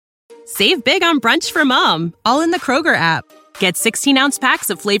Save big on brunch for mom, all in the Kroger app. Get 16-ounce packs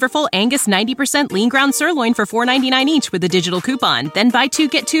of flavorful Angus 90% lean ground sirloin for $4.99 each with a digital coupon. Then buy 2,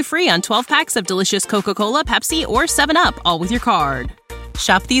 get 2 free on 12 packs of delicious Coca-Cola, Pepsi, or 7-Up, all with your card.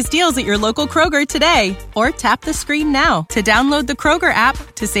 Shop these deals at your local Kroger today, or tap the screen now to download the Kroger app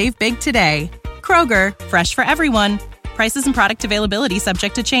to save big today. Kroger, fresh for everyone. Prices and product availability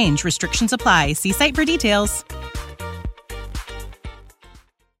subject to change. Restrictions apply. See site for details.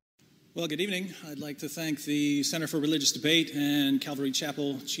 Well, good evening. I'd like to thank the Center for Religious Debate and Calvary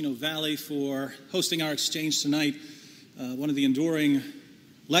Chapel, Chino Valley, for hosting our exchange tonight. One of the enduring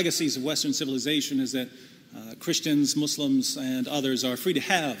legacies of Western civilization is that Christians, Muslims, and others are free to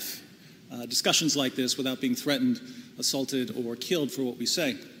have discussions like this without being threatened, assaulted, or killed for what we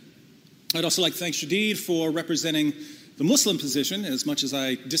say. I'd also like to thank Shadid for representing the Muslim position. As much as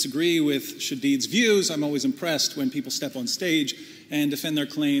I disagree with Shadid's views, I'm always impressed when people step on stage and defend their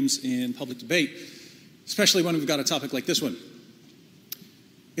claims in public debate, especially when we've got a topic like this one.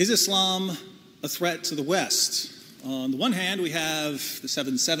 Is Islam a threat to the West? On the one hand, we have the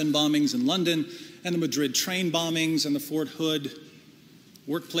 7/7 bombings in London and the Madrid train bombings and the Fort Hood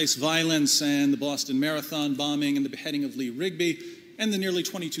workplace violence and the Boston Marathon bombing and the beheading of Lee Rigby and the nearly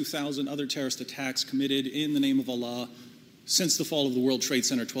 22,000 other terrorist attacks committed in the name of Allah since the fall of the World Trade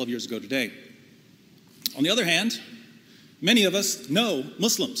Center 12 years ago today. On the other hand, many of us know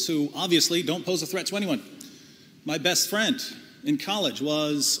Muslims who obviously don't pose a threat to anyone. My best friend in college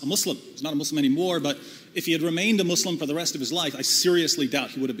was a Muslim. He's not a Muslim anymore, but if he had remained a Muslim for the rest of his life, I seriously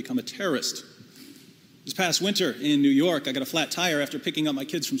doubt he would have become a terrorist. This past winter in New York, I got a flat tire after picking up my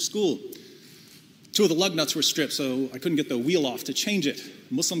kids from school. 2 of the lug nuts were stripped, so I couldn't get the wheel off to change it.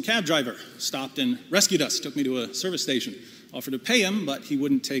 A Muslim cab driver stopped and rescued us, took me to a service station. Offered to pay him, but he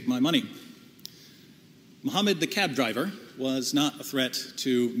wouldn't take my money. Muhammad, the cab driver, was not a threat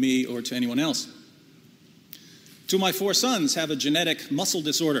to me or to anyone else. 2 of my 4 sons have a genetic muscle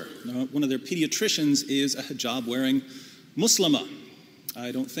disorder. One of their pediatricians is a hijab-wearing Muslima.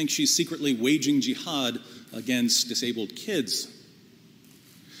 I don't think she's secretly waging jihad against disabled kids.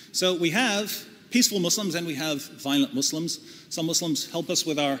 So we have peaceful Muslims and we have violent Muslims. Some Muslims help us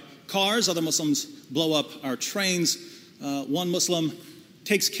with our cars, other Muslims blow up our trains. One Muslim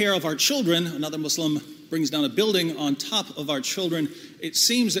takes care of our children, another Muslim brings down a building on top of our children. It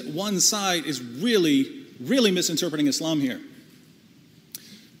seems that one side is really misinterpreting Islam here.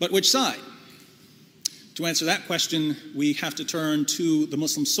 But which side? To answer that question, we have to turn to the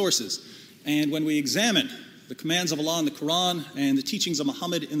Muslim sources. And when we examine the commands of Allah in the Quran and the teachings of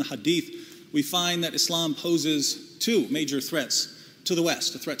Muhammad in the Hadith, we find that Islam poses 2 major threats to the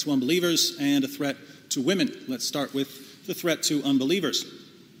West, a threat to unbelievers and a threat to women. Let's start with the threat to unbelievers.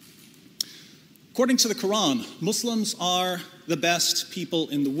 According to the Quran, Muslims are the best people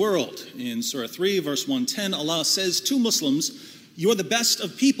in the world. In Surah 3, verse 110, Allah says to Muslims, "You're the best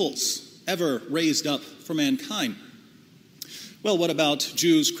of peoples ever raised up for mankind." Well, what about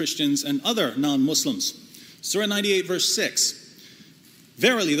Jews, Christians, and other non-Muslims? Surah 98, verse 6,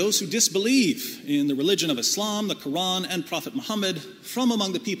 "Verily, those who disbelieve in the religion of Islam, the Quran, and Prophet Muhammad from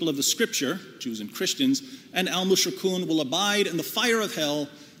among the people of the Scripture, Jews and Christians, and al-mushrikun will abide in the fire of hell.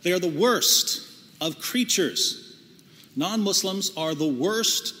 They are the worst of creatures." Non-Muslims are the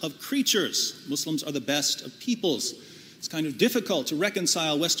worst of creatures. Muslims are the best of peoples. It's kind of difficult to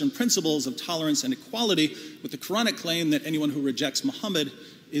reconcile Western principles of tolerance and equality with the Quranic claim that anyone who rejects Muhammad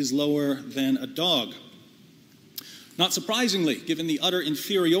is lower than a dog. Not surprisingly, given the utter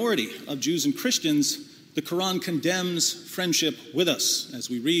inferiority of Jews and Christians, the Quran condemns friendship with us, as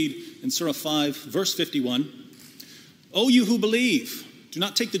we read in Surah 5, verse 51, "O you who believe, do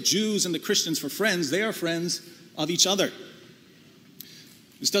not take the Jews and the Christians for friends. They are friends of each other."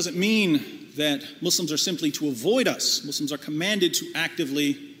 This doesn't mean that Muslims are simply to avoid us. Muslims are commanded to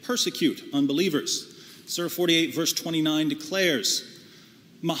actively persecute unbelievers. Surah 48, verse 29 declares,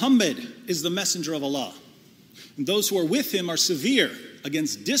 "Muhammad is the messenger of Allah, and those who are with him are severe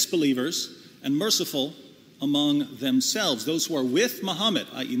against disbelievers and merciful among themselves." Those who are with Muhammad,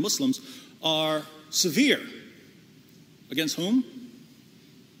 i.e. Muslims, are severe. Against whom?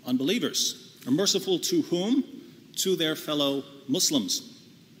 Unbelievers. Are merciful to whom? To their fellow Muslims.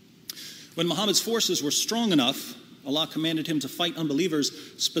 When Muhammad's forces were strong enough, Allah commanded him to fight unbelievers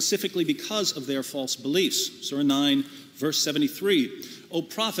specifically because of their false beliefs. Surah 9, verse 73. "O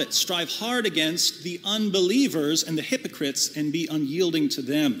Prophet, strive hard against the unbelievers and the hypocrites and be unyielding to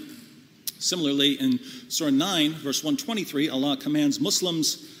them." Similarly, in Surah 9, verse 123, Allah commands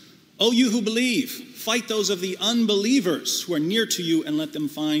Muslims, "O you who believe, fight those of the unbelievers who are near to you and let them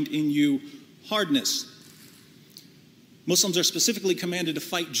find in you hardness." Muslims are specifically commanded to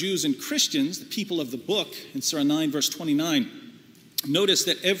fight Jews and Christians, the people of the book, in Surah 9, verse 29. Notice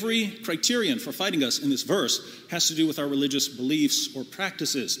that every criterion for fighting us in this verse has to do with our religious beliefs or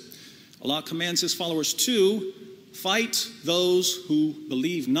practices. Allah commands his followers to fight those who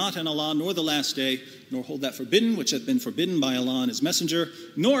believe not in Allah nor the last day, nor hold that forbidden which hath been forbidden by Allah and his messenger,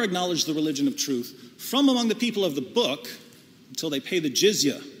 nor acknowledge the religion of truth from among the people of the book until they pay the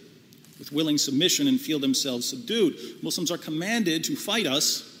jizya with willing submission and feel themselves subdued. Muslims are commanded to fight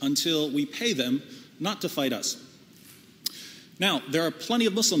us until we pay them not to fight us. Now, there are plenty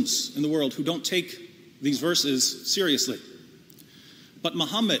of Muslims in the world who don't take these verses seriously. But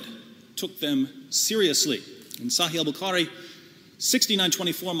Muhammad took them seriously. In Sahih al-Bukhari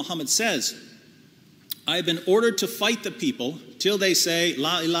 69:24, Muhammad says, I have been ordered to fight the people till they say,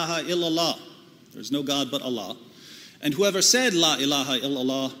 La ilaha illallah. There's no God but Allah. And whoever said, La ilaha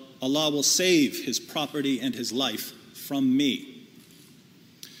illallah, Allah will save his property and his life from me.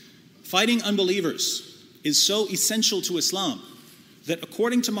 Fighting unbelievers is so essential to Islam that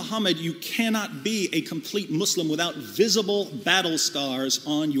according to Muhammad, you cannot be a complete Muslim without visible battle scars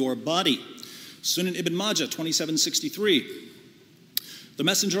on your body. Sunan Ibn Majah 2763. The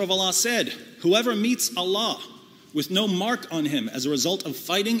Messenger of Allah said, whoever meets Allah with no mark on him as a result of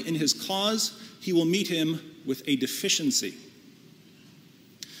fighting in his cause, he will meet him with a deficiency.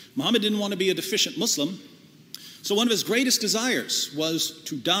 Muhammad didn't want to be a deficient Muslim, so one of his greatest desires was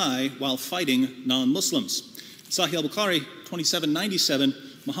to die while fighting non-Muslims. Sahih al-Bukhari 2797,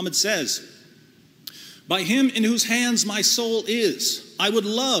 Muhammad says, by him in whose hands my soul is, I would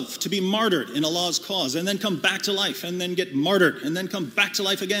love to be martyred in Allah's cause and then come back to life and then get martyred and then come back to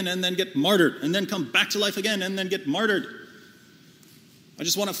life again and then get martyred and then come back to life again and then get martyred. I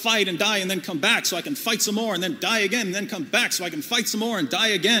just want to fight and die and then come back so I can fight some more and then die again and then come back so I can fight some more and die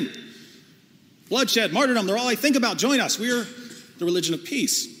again. Bloodshed, martyrdom, they're all I think about. Join us. We're the religion of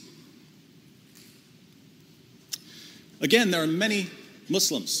peace. Again, there are many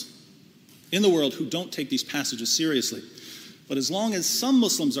Muslims in the world who don't take these passages seriously. But as long as some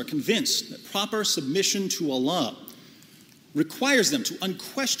Muslims are convinced that proper submission to Allah requires them to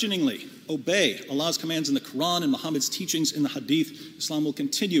unquestioningly obey Allah's commands in the Quran and Muhammad's teachings in the Hadith, Islam will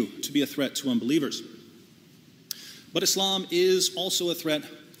continue to be a threat to unbelievers. But Islam is also a threat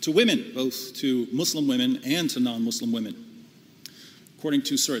to women, both to Muslim women and to non-Muslim women. According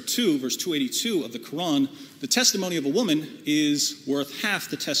to Surah 2, verse 282 of the Quran, the testimony of a woman is worth half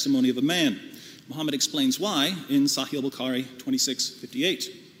the testimony of a man. Muhammad explains why in Sahih al-Bukhari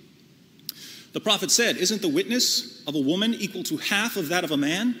 26:58. The Prophet said, isn't the witness of a woman equal to half of that of a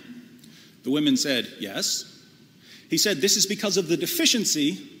man? The women said, yes. He said, this is because of the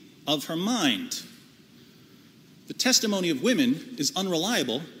deficiency of her mind. The testimony of women is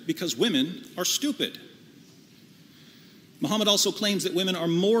unreliable because women are stupid. Muhammad also claims that women are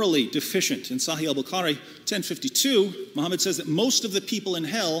morally deficient. In Sahih al-Bukhari 1052, Muhammad says that most of the people in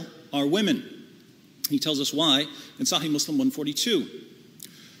hell are women. He tells us why in Sahih Muslim 142.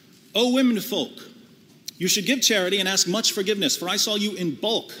 O women folk, you should give charity and ask much forgiveness, for I saw you in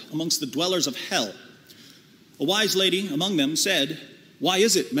bulk amongst the dwellers of hell. A wise lady among them said, why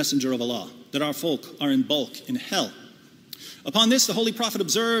is it, Messenger of Allah, that our folk are in bulk in hell? Upon this, the Holy Prophet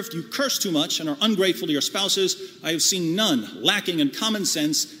observed, you curse too much and are ungrateful to your spouses. I have seen none lacking in common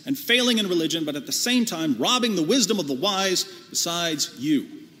sense and failing in religion, but at the same time robbing the wisdom of the wise besides you.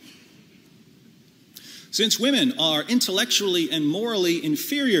 Since women are intellectually and morally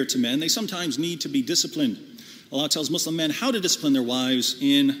inferior to men, they sometimes need to be disciplined. Allah tells Muslim men how to discipline their wives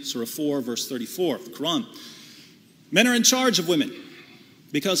in Surah 4, verse 34 of the Quran. Men are in charge of women,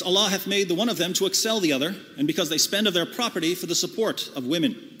 because Allah hath made the one of them to excel the other, and because they spend of their property for the support of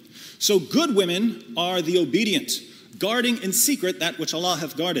women. So good women are the obedient, guarding in secret that which Allah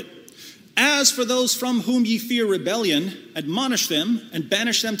hath guarded. As for those from whom ye fear rebellion, admonish them and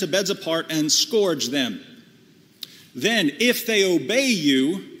banish them to beds apart and scourge them. Then, if they obey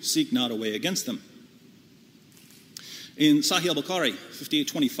you, seek not a way against them. In Sahih al-Bukhari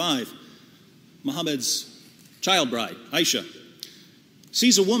 58:25, Muhammad's child bride, Aisha,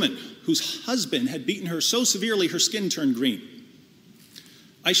 sees a woman whose husband had beaten her so severely her skin turned green.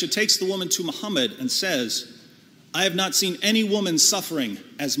 Aisha takes the woman to Muhammad and says, I have not seen any woman suffering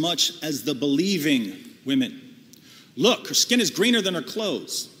as much as the believing women. Look, her skin is greener than her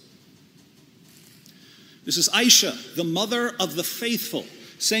clothes. This is Aisha, the mother of the faithful,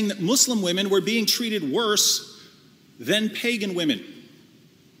 saying that Muslim women were being treated worse than pagan women.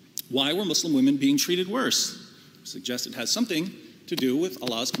 Why were Muslim women being treated worse? I suggest it has something to do with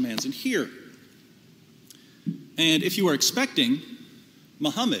Allah's commands in here. And if you are expecting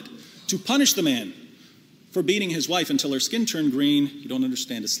Muhammad to punish the man for beating his wife until her skin turned green, you don't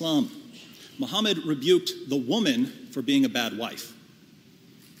understand Islam. Muhammad rebuked the woman for being a bad wife.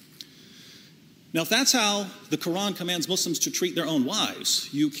 Now, if that's how the Quran commands Muslims to treat their own wives,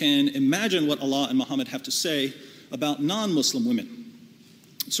 you can imagine what Allah and Muhammad have to say about non-Muslim women.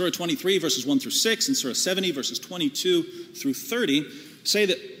 Surah 23, verses 1 through 6, and Surah 70, verses 22 through 30, say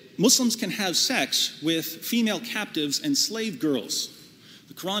that Muslims can have sex with female captives and slave girls.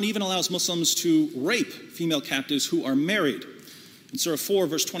 The Quran even allows Muslims to rape female captives who are married. In Surah 4,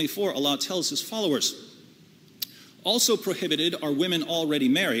 verse 24, Allah tells his followers, "Also prohibited are women already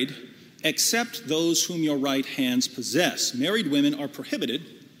married, except those whom your right hands possess." Married women are prohibited,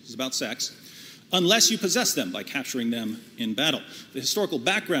 this is about sex, unless you possess them by capturing them in battle. The historical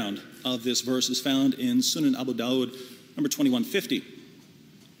background of this verse is found in Sunan Abu Dawud, number 2150.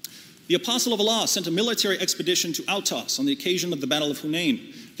 The Apostle of Allah sent a military expedition to Autas on the occasion of the Battle of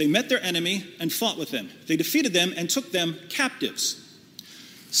Hunain. They met their enemy and fought with them. They defeated them and took them captives.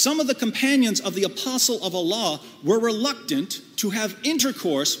 Some of the companions of the Apostle of Allah were reluctant to have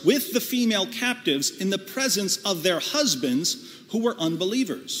intercourse with the female captives in the presence of their husbands who were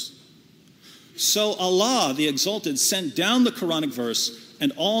unbelievers. So Allah, the Exalted, sent down the Quranic verse,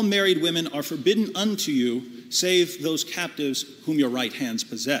 "And all married women are forbidden unto you, save those captives whom your right hands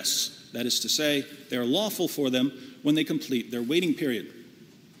possess." That is to say, they are lawful for them when they complete their waiting period.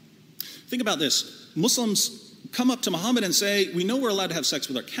 Think about this. Muslims come up to Muhammad and say, "We know we're allowed to have sex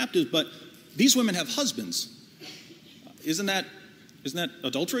with our captives, but these women have husbands. Isn't that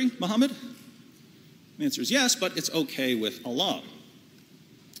adultery, Muhammad?" The answer is yes, but it's okay with Allah.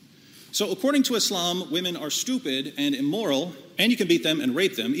 So according to Islam, women are stupid and immoral, and you can beat them and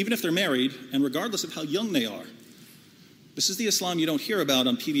rape them, even if they're married, and regardless of how young they are. This is the Islam you don't hear about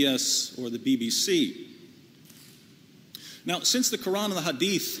on PBS or the BBC. Now, since the Quran and the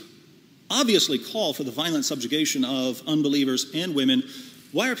Hadith obviously call for the violent subjugation of unbelievers and women,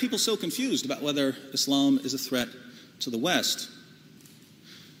 why are people so confused about whether Islam is a threat to the West?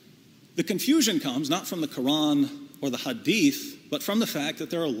 The confusion comes not from the Quran or the Hadith, but from the fact that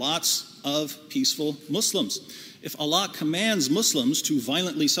there are lots of peaceful Muslims. If Allah commands Muslims to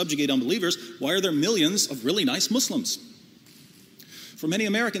violently subjugate unbelievers, why are there millions of really nice Muslims? For many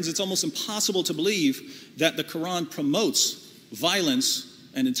Americans, it's almost impossible to believe that the Quran promotes violence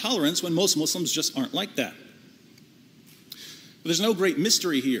and intolerance when most Muslims just aren't like that. But there's no great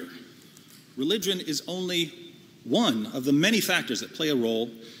mystery here. Religion is only one of the many factors that play a role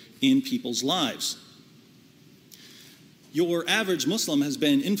in people's lives. Your average Muslim has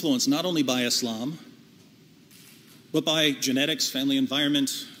been influenced not only by Islam, but by genetics, family environment,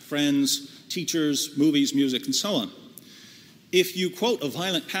 friends, teachers, movies, music, and so on. If you quote a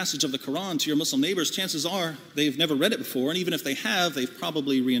violent passage of the Quran to your Muslim neighbors, chances are they've never read it before, and even if they have, they've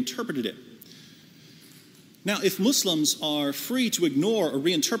probably reinterpreted it. Now, if Muslims are free to ignore or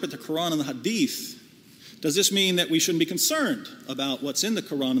reinterpret the Quran and the Hadith, does this mean that we shouldn't be concerned about what's in the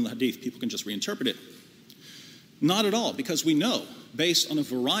Quran and the Hadith? People can just reinterpret it. Not at all, because we know, based on a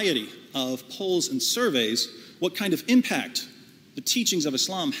variety of polls and surveys, what kind of impact the teachings of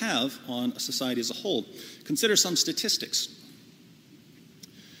Islam have on a society as a whole. Consider some statistics.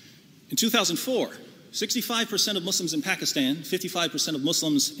 In 2004, 65% of Muslims in Pakistan, 55% of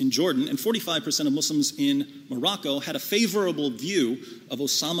Muslims in Jordan, and 45% of Muslims in Morocco had a favorable view of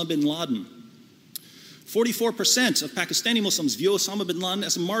Osama bin Laden. 44% of Pakistani Muslims view Osama bin Laden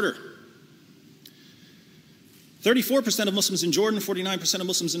as a martyr. 34% of Muslims in Jordan, 49% of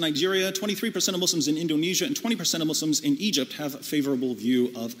Muslims in Nigeria, 23% of Muslims in Indonesia, and 20% of Muslims in Egypt have a favorable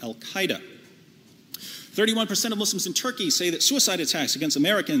view of Al-Qaeda. 31% of Muslims in Turkey say that suicide attacks against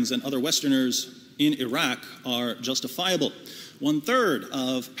Americans and other Westerners in Iraq are justifiable. 1/3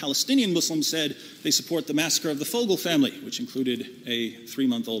 of Palestinian Muslims said they support the massacre of the Fogel family, which included a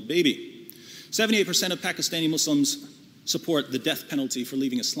 3-month-old baby. 78% of Pakistani Muslims support the death penalty for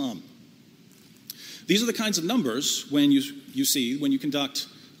leaving Islam. These are the kinds of numbers when you see when you conduct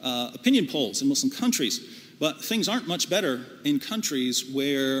opinion polls in Muslim countries. But things aren't much better in countries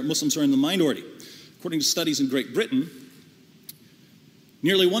where Muslims are in the minority. According to studies in Great Britain,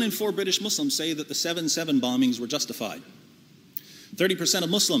 nearly 1 in 4 British Muslims say that the 7/7 bombings were justified. 30% of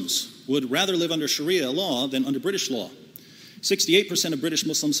Muslims would rather live under Sharia law than under British law. 68% of British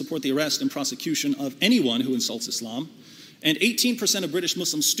Muslims support the arrest and prosecution of anyone who insults Islam. And 18% of British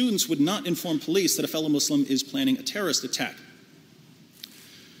Muslim students would not inform police that a fellow Muslim is planning a terrorist attack.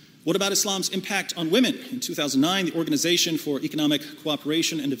 What about Islam's impact on women? In 2009, the Organization for Economic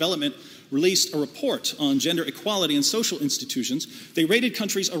Cooperation and Development released a report on gender equality in social institutions. They rated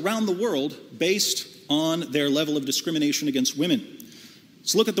countries around the world based on their level of discrimination against women.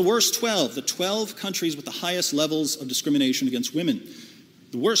 Let's look at the worst 12, the 12 countries with the highest levels of discrimination against women.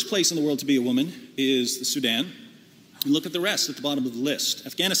 The worst place in the world to be a woman is the Sudan. And look at the rest at the bottom of the list.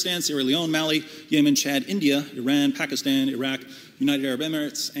 Afghanistan, Sierra Leone, Mali, Yemen, Chad, India, Iran, Pakistan, Iraq, United Arab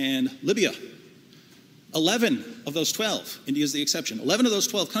Emirates, and Libya. 11 of those 12, India is the exception, 11 of those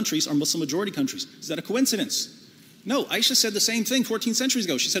 12 countries are Muslim-majority countries. Is that a coincidence? No, Aisha said the same thing 14 centuries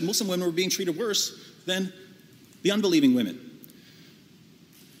ago. She said Muslim women were being treated worse than the unbelieving women.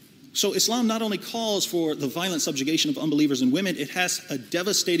 So Islam not only calls for the violent subjugation of unbelievers and women, it has a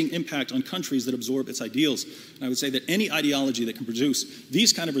devastating impact on countries that absorb its ideals. And I would say that any ideology that can produce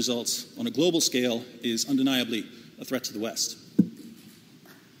these kind of results on a global scale is undeniably a threat to the West.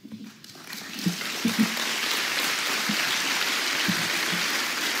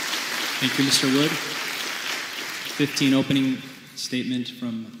 Thank you, Mr. Wood. 15 opening statement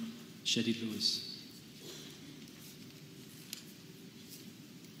from Shadid Lewis.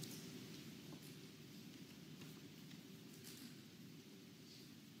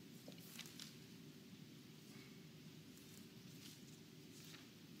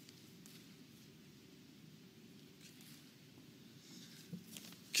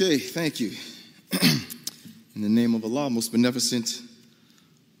 Okay, thank you. In the name of Allah, most beneficent,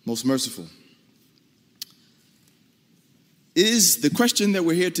 most merciful. The question that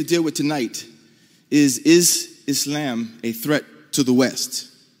we're here to deal with tonight is Islam a threat to the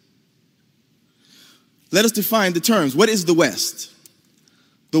West? Let us define the terms. What is the West?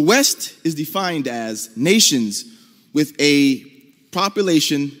 The West is defined as nations with a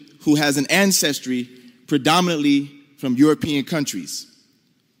population who has an ancestry predominantly from European countries,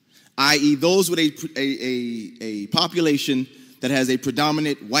 i.e. those with a population that has a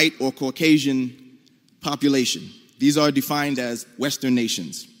predominant white or Caucasian population. These are defined as Western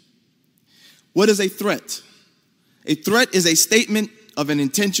nations. What is a threat? A threat is a statement of an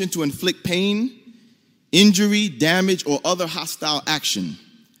intention to inflict pain, injury, damage, or other hostile action.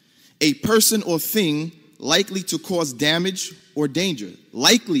 A person or thing likely to cause damage or danger.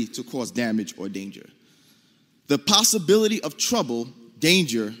 Likely to cause damage or danger. The possibility of trouble,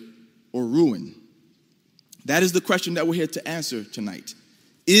 danger, or ruin. That is the question that we're here to answer tonight.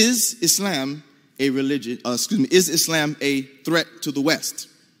 Is Islam is Islam a threat to the West?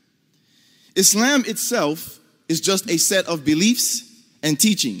 Islam itself is just a set of beliefs and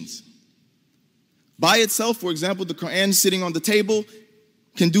teachings. By itself, for example, the Quran sitting on the table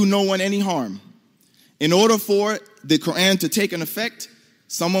can do no one any harm. In order for the Quran to take an effect,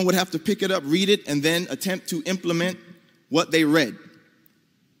 someone would have to pick it up, read it, and then attempt to implement what they read.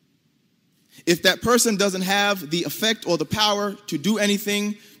 If that person doesn't have the effect or the power to do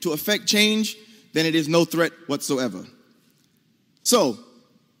anything to affect change, then it is no threat whatsoever. So,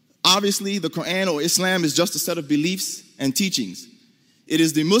 obviously, the Quran or Islam is just a set of beliefs and teachings. It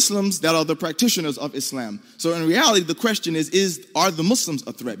is the Muslims that are the practitioners of Islam. So in reality, the question is are the Muslims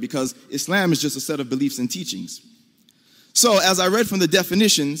a threat? Because Islam is just a set of beliefs and teachings. So as I read from the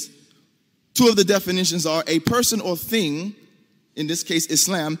definitions, two of the definitions are a person or thing, in this case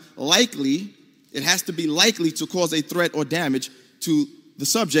Islam, it has to be likely to cause a threat or damage to the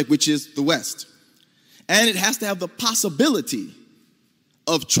subject, which is the West. And it has to have the possibility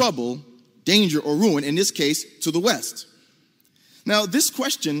of trouble, danger, or ruin, in this case, to the West. Now, this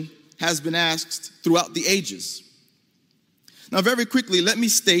question has been asked throughout the ages. Now, very quickly, let me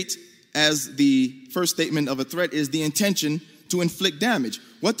state, as the first statement of a threat is the intention to inflict damage.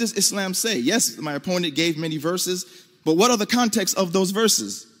 What does Islam say? Yes, my opponent gave many verses, but what are the contexts of those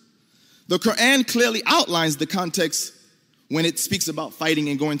verses? The Quran clearly outlines the context when it speaks about fighting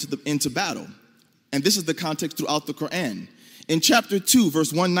and going into battle. And this is the context throughout the Quran. In chapter 2,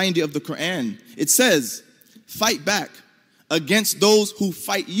 verse 190 of the Quran, it says, "Fight back against those who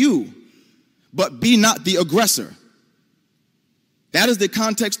fight you, but be not the aggressor." That is the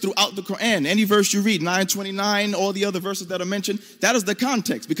context throughout the Quran. Any verse you read, 929, all the other verses that are mentioned, that is the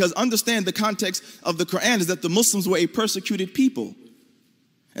context. Because understand, the context of the Quran is that the Muslims were a persecuted people.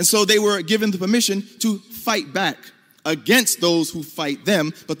 And so they were given the permission to fight back against those who fight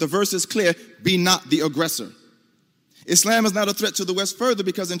them. But the verse is clear, be not the aggressor. Islam is not a threat to the West further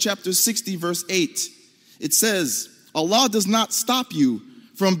because in chapter 60, verse 8, it says, Allah does not stop you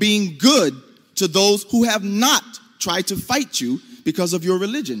from being good to those who have not tried to fight you because of your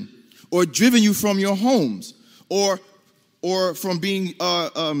religion, or driven you from your homes, or from being,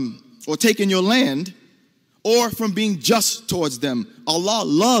 or taking your land, or from being just towards them. Allah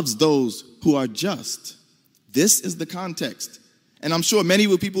loves those who are just. This is the context. And I'm sure many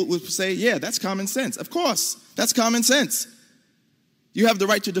people would say, yeah, that's common sense. Of course, that's common sense. You have the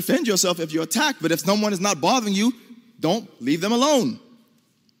right to defend yourself if you're attacked, but if someone is not bothering you, don't leave them alone.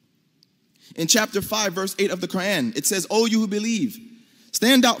 In chapter 5, verse 8 of the Quran, it says, "O you who believe,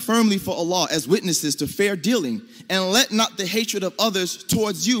 stand out firmly for Allah as witnesses to fair dealing, and let not the hatred of others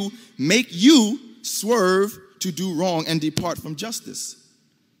towards you make you swerve to do wrong and depart from justice."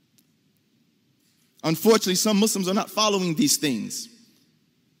 Unfortunately, some Muslims are not following these things.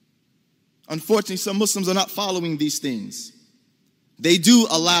 They do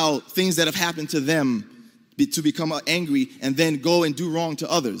allow things that have happened to them to become angry and then go and do wrong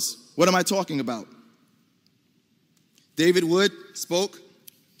to others. What am I talking about? David Wood spoke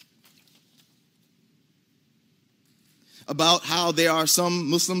about how there are some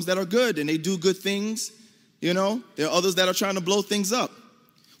Muslims that are good and they do good things. You know, there are others that are trying to blow things up.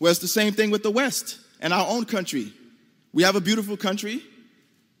 Well, it's the same thing with the West and our own country. We have a beautiful country.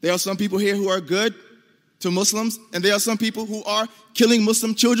 There are some people here who are good to Muslims, and there are some people who are killing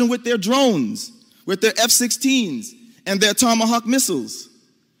Muslim children with their drones, with their F-16s, and their Tomahawk missiles.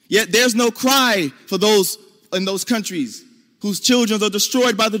 Yet there's no cry for those in those countries whose children are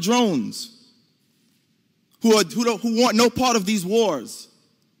destroyed by the drones, who want no part of these wars.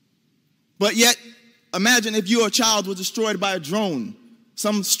 But yet, imagine if your child was destroyed by a drone,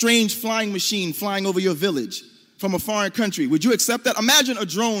 some strange flying machine flying over your village from a foreign country. Would you accept that? Imagine a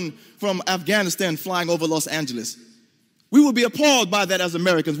drone from Afghanistan flying over Los Angeles. We would be appalled by that as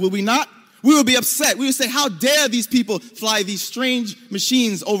Americans, would we not? We would be upset. We would say, how dare these people fly these strange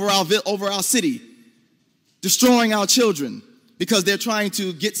machines over our city, destroying our children because they're trying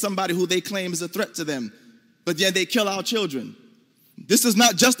to get somebody who they claim is a threat to them, but yet they kill our children. This does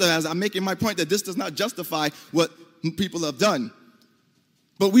not justify, as I'm making my point, that this does not justify what people have done.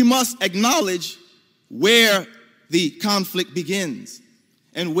 But we must acknowledge where the conflict begins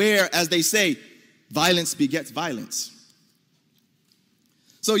and where, as they say, violence begets violence.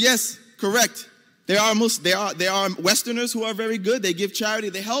 So yes, correct. There are Westerners who are very good. They give charity,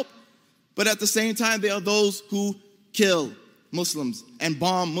 they help. But at the same time, there are those who kill Muslims and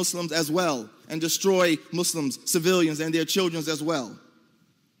bomb Muslims as well and destroy Muslims, civilians, and their children as well.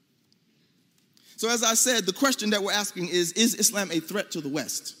 So as I said, the question that we're asking is Islam a threat to the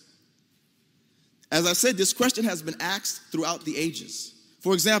West? As I said, this question has been asked throughout the ages.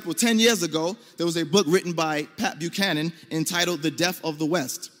 For example, 10 years ago, there was a book written by Pat Buchanan entitled The Death of the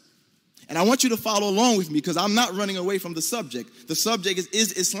West. And I want you to follow along with me because I'm not running away from the subject. The subject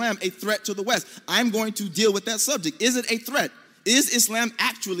is Islam a threat to the West? I'm going to deal with that subject. Is it a threat? Is Islam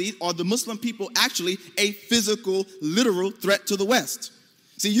actually, or the Muslim people actually, a physical, literal threat to the West?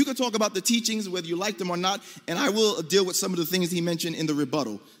 See, you can talk about the teachings, whether you like them or not, and I will deal with some of the things he mentioned in the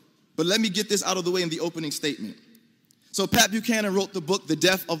rebuttal. But let me get this out of the way in the opening statement. So Pat Buchanan wrote the book, The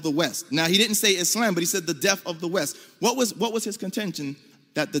Death of the West. Now, he didn't say Islam, but he said the death of the West. What was his contention?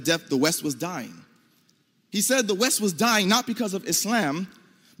 That the West was dying. He said the West was dying not because of Islam,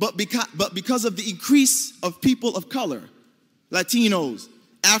 but because of the increase of people of color, Latinos,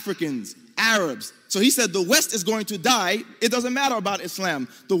 Africans, Arabs. So he said the West is going to die. It doesn't matter about Islam.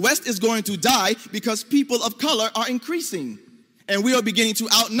 The West is going to die because people of color are increasing. And we are beginning to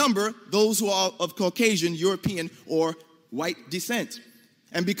outnumber those who are of Caucasian, European, or white descent.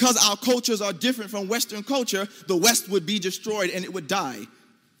 And because our cultures are different from Western culture, the West would be destroyed and it would die.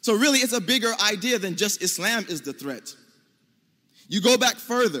 So really, it's a bigger idea than just Islam is the threat. You go back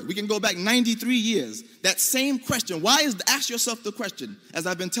further. We can go back 93 years. That same question. Ask yourself the question, as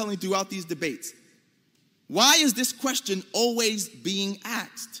I've been telling throughout these debates. Why is this question always being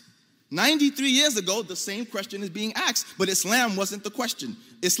asked? 93 years ago, the same question is being asked, but Islam wasn't the question.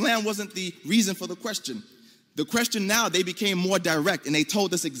 Islam wasn't the reason for the question. The question now, they became more direct, and they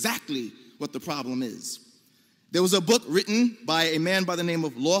told us exactly what the problem is. There was a book written by a man by the name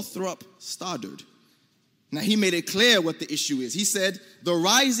of Lothrop Stoddard. Now, he made it clear what the issue is. He said, the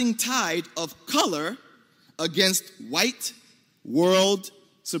rising tide of color against white world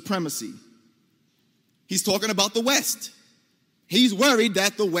supremacy. He's talking about the West. He's worried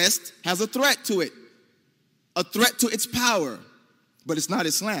that the West has a threat to it, a threat to its power. But it's not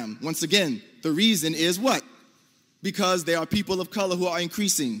Islam. Once again, the reason is what? Because there are people of color who are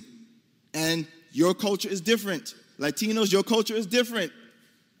increasing. And your culture is different. Latinos, your culture is different.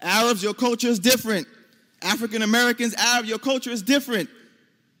 Arabs, your culture is different. African Americans, Arab, your culture is different.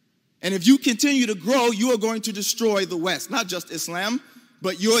 And if you continue to grow, you are going to destroy the West. Not just Islam,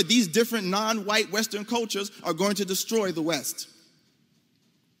 but these different non-white Western cultures are going to destroy the West.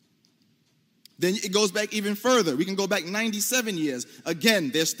 Then it goes back even further. We can go back 97 years.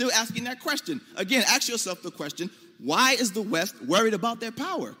 Again, they're still asking that question. Again, ask yourself the question, why is the West worried about their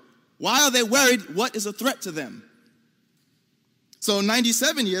power? Why are they worried what is a threat to them? So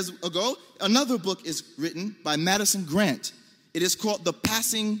 97 years ago, another book is written by Madison Grant. It is called The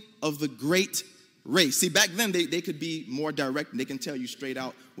Passing of the great race. See, back then they could be more direct and they can tell you straight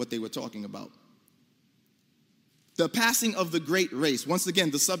out what they were talking about. The passing of the great race. Once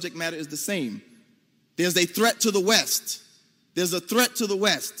again, the subject matter is the same. There's a threat to the West. There's a threat to the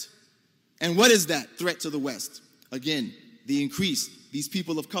West. And what is that threat to the West? Again, the increase. These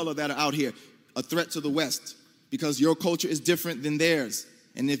people of color that are out here, a threat to the West because your culture is different than theirs.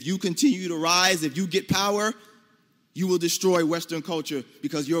 And if you continue to rise, if you get power, you will destroy Western culture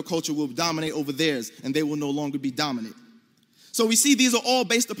because your culture will dominate over theirs and they will no longer be dominant. So we see these are all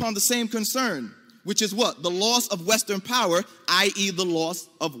based upon the same concern, which is what? The loss of Western power, i.e. the loss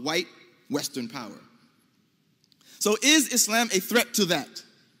of white Western power. So is Islam a threat to that?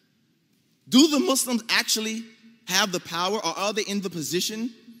 Do the Muslims actually have the power, or are they in the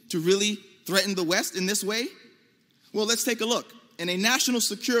position to really threaten the West in this way? Well, let's take a look. In a National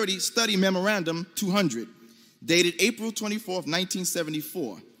Security Study Memorandum 200, dated April 24th,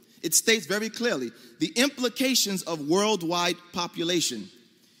 1974, it states very clearly the implications of worldwide population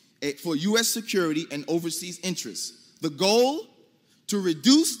for U.S. security and overseas interests. The goal, to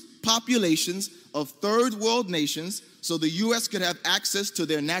reduce populations of third world nations so the U.S. could have access to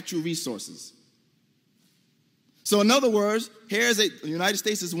their natural resources. So in other words, the United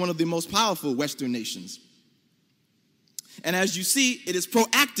States is one of the most powerful Western nations. And as you see, it is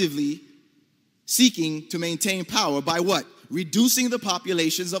proactively seeking to maintain power by what? Reducing the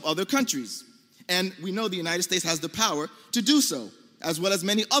populations of other countries. And we know the United States has the power to do so, as well as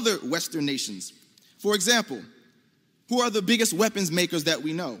many other Western nations. For example, who are the biggest weapons makers that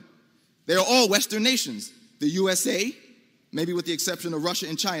we know? They are all Western nations. The USA, maybe with the exception of Russia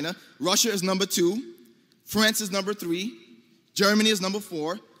and China. Russia is number 2. France is number 3. Germany is number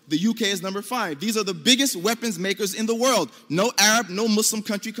 4. The UK is number 5. These are the biggest weapons makers in the world. No Arab, no Muslim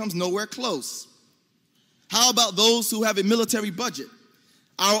country comes nowhere close. How about those who have a military budget?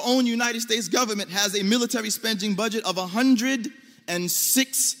 Our own United States government has a military spending budget of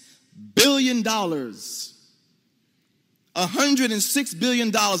 $106 billion. $106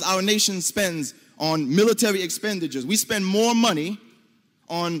 billion our nation spends on military expenditures. We spend more money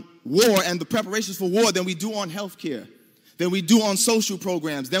on war and the preparations for war than we do on health care, than we do on social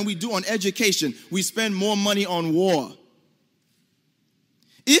programs, than we do on education. We spend more money on war.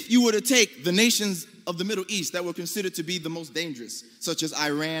 If you were to take the nations of the Middle East that were considered to be the most dangerous, such as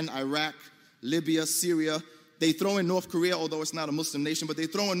Iran, Iraq, Libya, Syria, they throw in North Korea, although it's not a Muslim nation, but they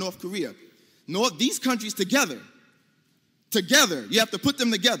throw in North Korea. These countries together, you have to put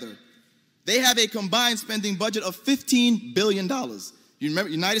them together. They have a combined spending budget of $15 billion. You remember,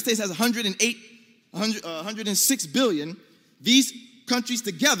 the United States has 106 billion. These countries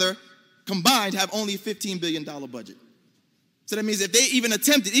together combined have only a $15 billion budget. So that means if they even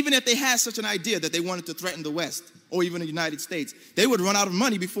attempted, even if they had such an idea that they wanted to threaten the West or even the United States, they would run out of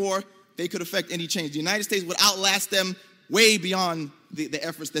money before they could affect any change. The United States would outlast them way beyond the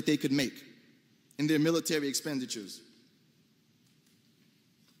efforts that they could make in their military expenditures.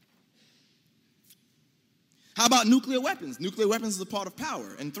 How about nuclear weapons? Nuclear weapons is a part of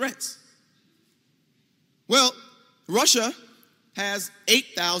power and threats. Well, Russia has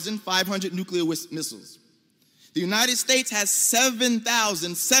 8,500 nuclear missiles. The United States has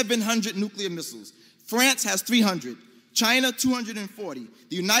 7,700 nuclear missiles. France has 300. China, 240.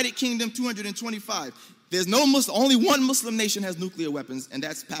 The United Kingdom, 225. There's only one Muslim nation has nuclear weapons, and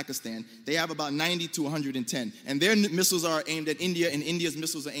that's Pakistan. They have about 90 to 110. And their missiles are aimed at India, and India's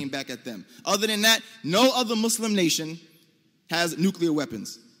missiles are aimed back at them. Other than that, no other Muslim nation has nuclear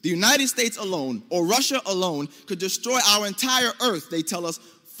weapons. The United States alone, or Russia alone, could destroy our entire earth, they tell us,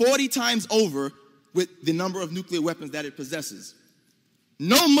 40 times over with the number of nuclear weapons that it possesses.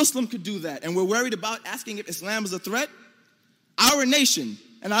 No Muslim could do that, and we're worried about asking if Islam is a threat. Our nation,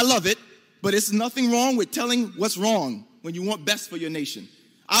 and I love it, but it's nothing wrong with telling what's wrong when you want best for your nation.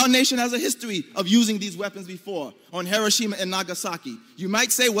 Our nation has a history of using these weapons before on Hiroshima and Nagasaki. You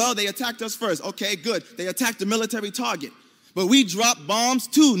might say, well, they attacked us first. Okay, good. They attacked a military target. But we dropped bombs,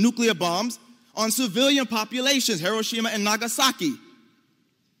 2 nuclear bombs, on civilian populations, Hiroshima and Nagasaki.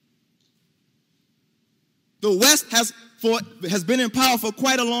 The West has been in power for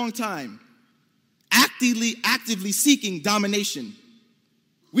quite a long time, actively seeking domination.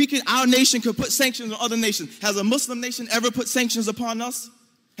 Our nation could put sanctions on other nations. Has a Muslim nation ever put sanctions upon us?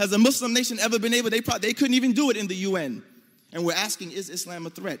 Has a Muslim nation ever been able? They couldn't even do it in the UN. And we're asking, is Islam a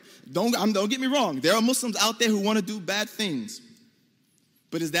threat? Don't get me wrong. There are Muslims out there who want to do bad things.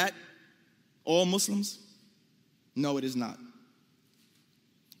 But is that all Muslims? No, it is not.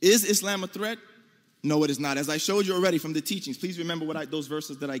 Is Islam a threat? No, it is not. As I showed you already from the teachings, please remember those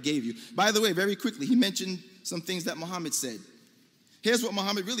verses that I gave you. By the way, very quickly, he mentioned some things that Muhammad said. Here's what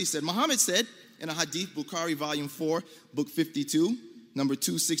Muhammad really said. Muhammad said in a hadith, Bukhari, volume 4, book 52, number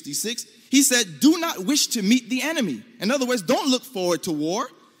 266, he said, do not wish to meet the enemy. In other words, don't look forward to war.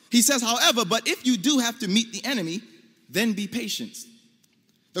 He says, however, but if you do have to meet the enemy, then be patient.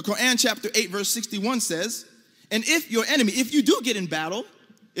 The Quran chapter 8 verse 61 says, and if your enemy, if you do get in battle,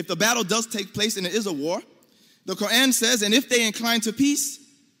 if the battle does take place and it is a war, the Quran says, and if they incline to peace,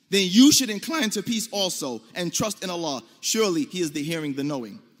 then you should incline to peace also and trust in Allah. Surely He is the hearing, the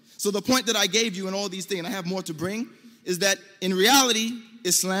knowing. So the point that I gave you in all these things, and I have more to bring, is that in reality,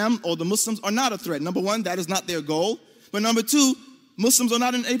 Islam or the Muslims are not a threat. Number one, that is not their goal. But number two, Muslims are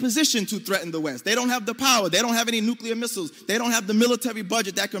not in a position to threaten the West. They don't have the power. They don't have any nuclear missiles. They don't have the military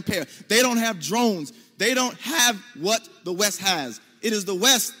budget that compare. They don't have drones. They don't have what the West has. It is the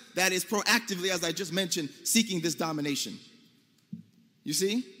West that is proactively, as I just mentioned, seeking this domination. You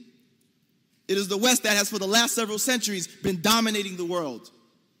see? It is the West that has for the last several centuries been dominating the world.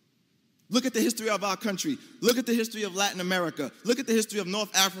 Look at the history of our country. Look at the history of Latin America. Look at the history of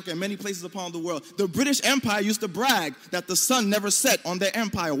North Africa and many places upon the world. The British Empire used to brag that the sun never set on their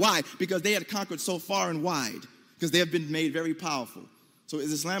empire. Why? Because they had conquered so far and wide. Because they have been made very powerful. So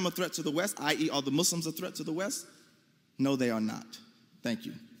is Islam a threat to the West, i.e. are the Muslims a threat to the West? No, they are not. Thank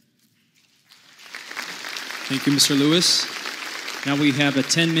you. Thank you, Mr. Lewis. Now we have a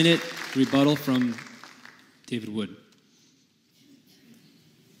 10-minute rebuttal from David Wood.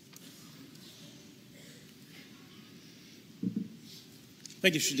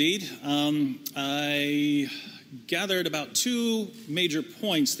 Thank you, Shadid. I gathered about two major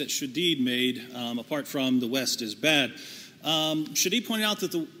points that Shadid made, apart from the West is bad. Shadid pointed out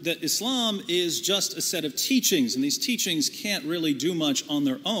that Islam is just a set of teachings, and these teachings can't really do much on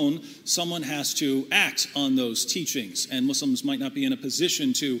their own. Someone has to act on those teachings, and Muslims might not be in a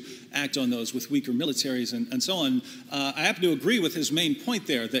position to act on those with weaker militaries and so on. I happen to agree with his main point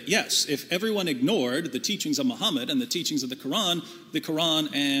there, that yes, if everyone ignored the teachings of Muhammad and the teachings of the Quran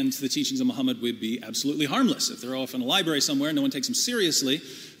and the teachings of Muhammad would be absolutely harmless. If they're off in a library somewhere and no one takes them seriously,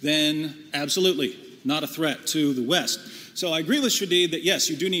 then absolutely not a threat to the West. So I agree with Shadid that yes,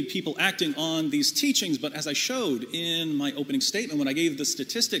 you do need people acting on these teachings, but as I showed in my opening statement when I gave the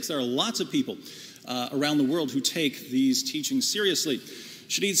statistics, there are lots of people around the world who take these teachings seriously.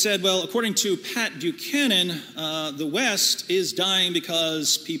 Shadid said, well, according to Pat Buchanan, the West is dying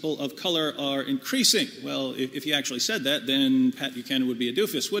because people of color are increasing. Well, if he actually said that, then Pat Buchanan would be a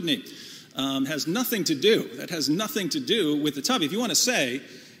doofus, wouldn't he? Has nothing to do. That has nothing to do with the topic. If you want to say,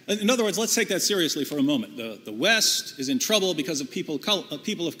 in other words, let's take that seriously for a moment. The West is in trouble because of people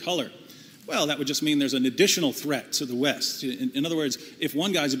of color. Well, that would just mean there's an additional threat to the West. In other words, if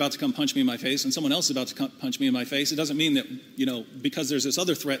one guy's about to come punch me in my face and someone else is about to come punch me in my face, it doesn't mean that, because there's this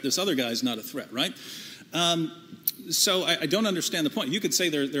other threat, this other guy's not a threat, right? So I don't understand the point. You could say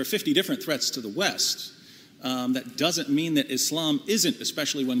there are 50 different threats to the West. That doesn't mean that Islam isn't,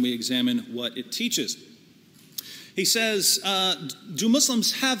 especially when we examine what it teaches. He says, do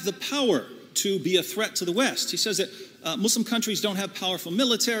Muslims have the power to be a threat to the West? He says that Muslim countries don't have powerful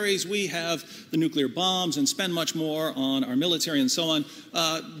militaries. We have the nuclear bombs and spend much more on our military and so on.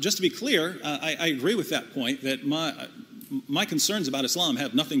 Just to be clear, I agree with that point, that my concerns about Islam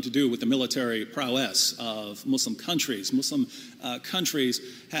have nothing to do with the military prowess of Muslim countries. Muslim countries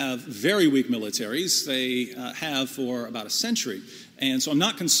have very weak militaries. They have for about a century. And so I'm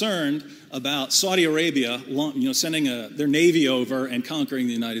not concerned about Saudi Arabia sending their navy over and conquering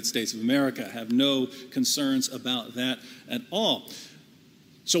the United States of America. I have no concerns about that at all.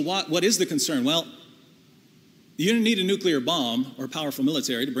 So what is the concern? Well, you didn't need a nuclear bomb or a powerful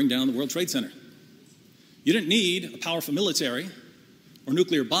military to bring down the World Trade Center. You didn't need a powerful military or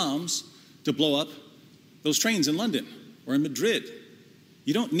nuclear bombs to blow up those trains in London or in Madrid.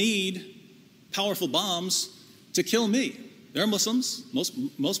 You don't need powerful bombs to kill me. There are Muslims.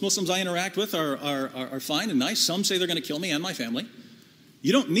 Most Muslims I interact with are fine and nice. Some say they're going to kill me and my family.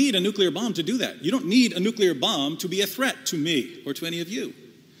 You don't need a nuclear bomb to do that. You don't need a nuclear bomb to be a threat to me or to any of you.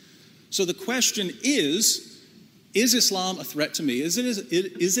 So the question is Islam a threat to me? Is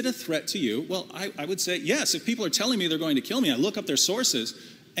it a threat to you? Well, I would say yes. If people are telling me they're going to kill me, I look up their sources,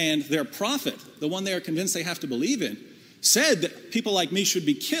 and their prophet, the one they are convinced they have to believe in, said that people like me should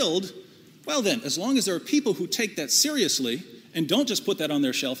be killed. Well then, as long as there are people who take that seriously and don't just put that on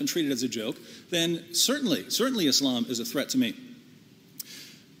their shelf and treat it as a joke, then certainly Islam is a threat to me.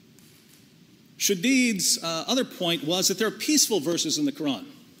 Shadid's other point was that there are peaceful verses in the Quran,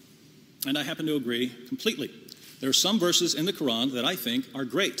 and I happen to agree completely. There are some verses in the Quran that I think are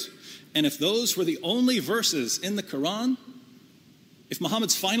great, and if those were the only verses in the Quran, if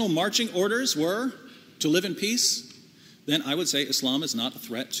Muhammad's final marching orders were to live in peace, then I would say Islam is not a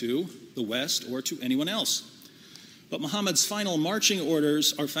threat to the West or to anyone else. But Muhammad's final marching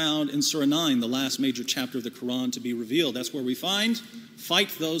orders are found in Surah 9, the last major chapter of the Quran to be revealed. That's where we find, fight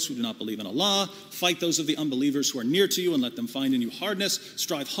those who do not believe in Allah, fight those of the unbelievers who are near to you and let them find in you hardness,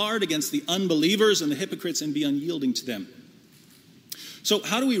 strive hard against the unbelievers and the hypocrites and be unyielding to them. So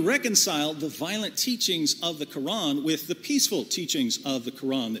how do we reconcile the violent teachings of the Quran with the peaceful teachings of the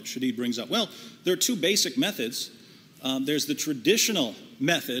Quran that Shadid brings up? Well, there are two basic methods. There's the traditional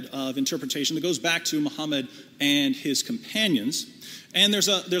method of interpretation that goes back to Muhammad and his companions. And there's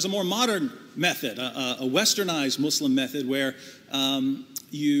a more modern method, a westernized Muslim method where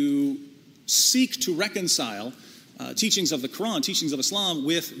you seek to reconcile teachings of the Quran, teachings of Islam,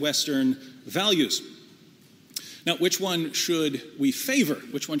 with Western values. Now, which one should we favor?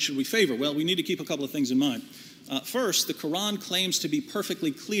 Which one should we favor? Well, we need to keep a couple of things in mind. First, the Quran claims to be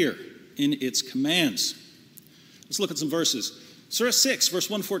perfectly clear in its commands. Let's look at some verses. Surah 6, verse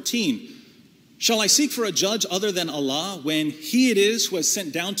 114. Shall I seek for a judge other than Allah when He it is who has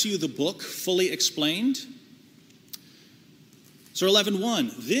sent down to you the book fully explained? Surah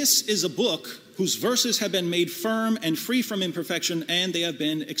 11:1. This is a book whose verses have been made firm and free from imperfection, and they have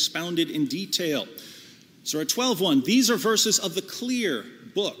been expounded in detail. Surah 12:1. These are verses of the clear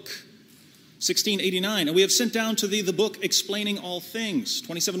book. 1689, and we have sent down to thee the book explaining all things.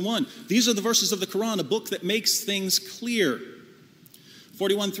 27:1, these are the verses of the Quran, a book that makes things clear.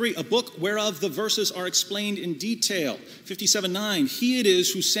 41:3, a book whereof the verses are explained in detail. 57:9, he it is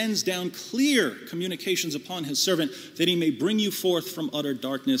who sends down clear communications upon his servant that he may bring you forth from utter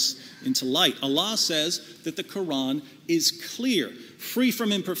darkness into light. Allah says that the Quran is clear, free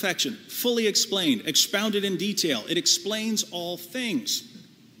from imperfection, fully explained, expounded in detail. It explains all things.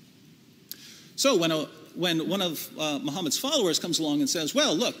 So when one of Muhammad's followers comes along and says,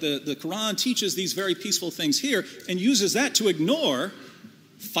 well, look, the Quran teaches these very peaceful things here and uses that to ignore,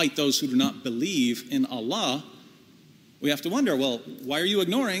 fight those who do not believe in Allah, we have to wonder, well, why are you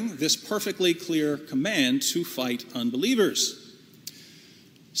ignoring this perfectly clear command to fight unbelievers?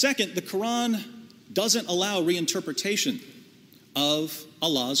 Second, the Quran doesn't allow reinterpretation of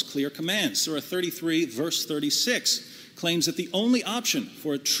Allah's clear commands. Surah 33, verse 36. Claims that the only option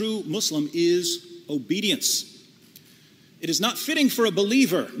for a true Muslim is obedience. It is not fitting for a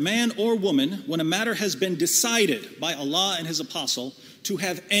believer, man or woman, when a matter has been decided by Allah and His apostle, to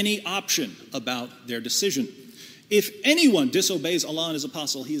have any option about their decision. If anyone disobeys Allah and His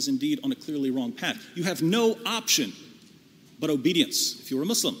apostle, he is indeed on a clearly wrong path. You have no option but obedience if you're a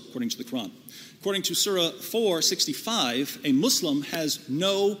Muslim, according to the Quran. According to Surah 4:65, a Muslim has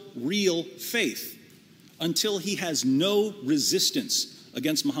no real faith until he has no resistance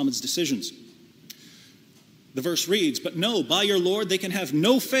against Muhammad's decisions. The verse reads, but no, by your Lord, they can have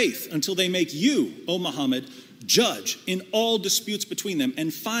no faith until they make you, O Muhammad, judge in all disputes between them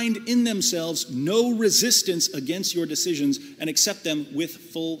and find in themselves no resistance against your decisions and accept them with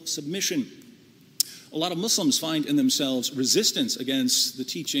full submission. A lot of Muslims find in themselves resistance against the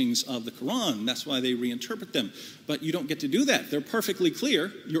teachings of the Quran. That's why they reinterpret them. But you don't get to do that. They're perfectly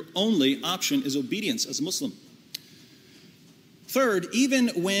clear. Your only option is obedience as a Muslim. Third, even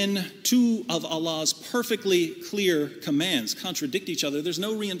when two of Allah's perfectly clear commands contradict each other, there's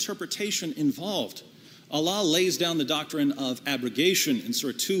no reinterpretation involved. Allah lays down the doctrine of abrogation in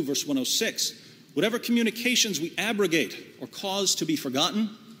Surah 2, verse 106. Whatever communications we abrogate or cause to be forgotten,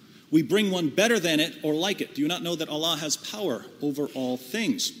 we bring one better than it or like it. Do you not know that Allah has power over all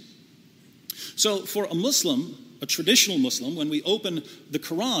things? So for a Muslim, a traditional Muslim, when we open the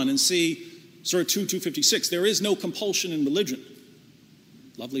Quran and see Surah 2, 256, there is no compulsion in religion.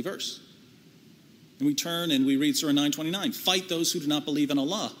 Lovely verse. And we turn and we read Surah 9:29, fight those who do not believe in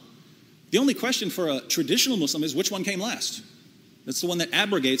Allah. The only question for a traditional Muslim is which one came last? That's the one that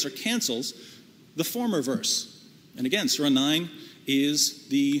abrogates or cancels the former verse. And again, Surah 9 is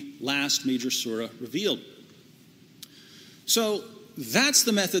the last major surah revealed. So that's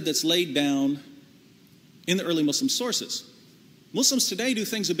the method that's laid down in the early Muslim sources. Muslims today do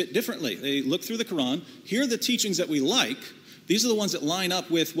things a bit differently. They look through the Quran, here are the teachings that we like. These are the ones that line up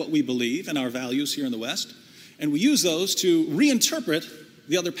with what we believe and our values here in the West. And we use those to reinterpret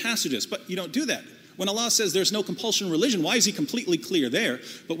the other passages. But you don't do that. When Allah says there's no compulsion in religion, why is He completely clear there?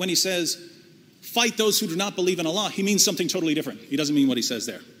 But when He says, fight those who do not believe in Allah, He means something totally different. He doesn't mean what He says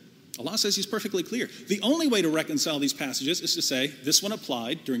there. Allah says He's perfectly clear. The only way to reconcile these passages is to say, this one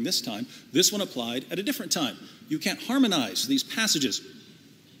applied during this time, this one applied at a different time. You can't harmonize these passages.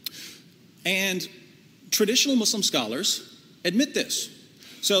 And traditional Muslim scholars admit this.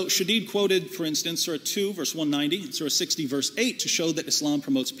 So Shadid quoted, for instance, Surah 2, verse 190, and Surah 60, verse 8, to show that Islam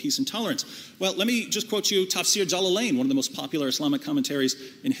promotes peace and tolerance. Well, let me just quote you Tafsir Jalalain, one of the most popular Islamic commentaries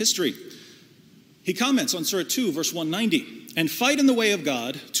in history. He comments on Surah 2, verse 190, and fight in the way of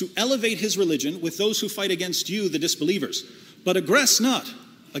God to elevate his religion with those who fight against you, the disbelievers, but aggress not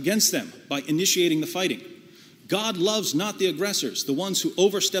against them by initiating the fighting. God loves not the aggressors, the ones who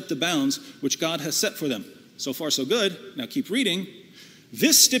overstep the bounds which God has set for them. So far, so good. Now keep reading.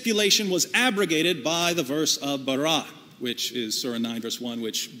 This stipulation was abrogated by the verse of Bara, which is Surah 9, verse 1,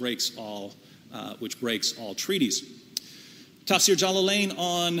 which breaks all treaties. Tafsir Jalalain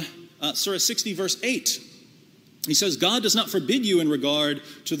on Surah 60, verse 8. He says, God does not forbid you in regard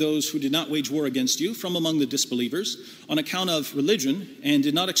to those who did not wage war against you from among the disbelievers on account of religion and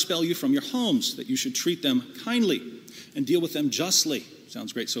did not expel you from your homes, that you should treat them kindly and deal with them justly.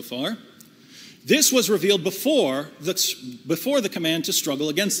 Sounds great so far. This was revealed before the command to struggle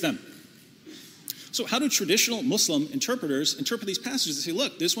against them. So how do traditional Muslim interpreters interpret these passages? They say,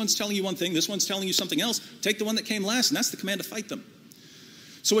 look, this one's telling you one thing, this one's telling you something else. Take the one that came last, and that's the command to fight them.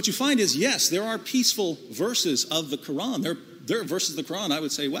 So what you find is, yes, there are peaceful verses of the Quran. There are verses of the Quran I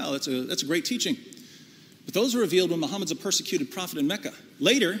would say, wow, that's a great teaching. But those were revealed when Muhammad's a persecuted prophet in Mecca.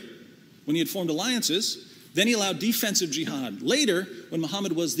 Later, when he had formed alliances, then he allowed defensive jihad. Later, when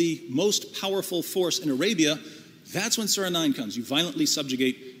Muhammad was the most powerful force in Arabia, that's when Surah 9 comes. You violently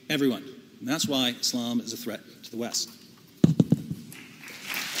subjugate everyone. And that's why Islam is a threat to the West.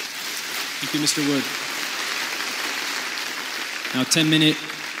 Thank you, Mr. Wood. Now, 10-minute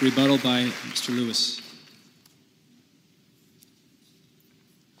rebuttal by Mr. Lewis.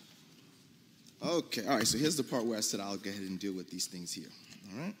 Okay, all right, so here's the part where I said I'll go ahead and deal with these things here,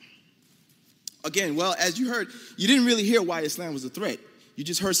 all right? Again, well, as you heard, you didn't really hear why Islam was a threat. You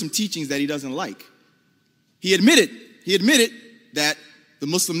just heard some teachings that he doesn't like. He admitted that the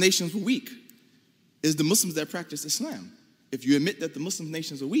Muslim nations were weak. It's the Muslims that practice Islam. If you admit that the Muslim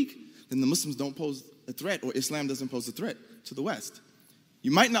nations are weak, then the Muslims don't pose a threat, or Islam doesn't pose a threat to the West. You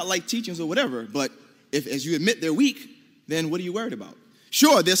might not like teachings or whatever, but if, as you admit, they're weak, then what are you worried about?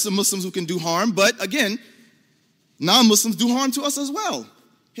 Sure, there's some Muslims who can do harm, but again, non-Muslims do harm to us as well.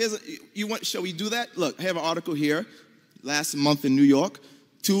 Shall we do that? Look, I have an article here, last month in New York,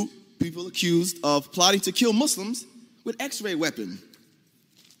 2 people accused of plotting to kill Muslims with X-ray weapon.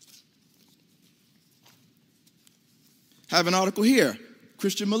 Have an article here,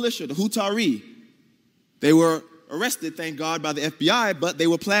 Christian militia, the Hutari. They were arrested, thank God, by the FBI, but they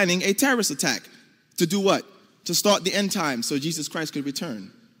were planning a terrorist attack. To do what? To start the end times so Jesus Christ could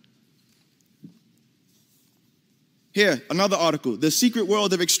return. Here, another article, The Secret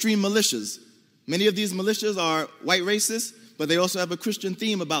World of Extreme Militias. Many of these militias are white racists, but they also have a Christian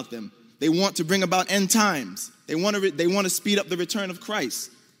theme about them. They want to bring about end times. They want to speed up the return of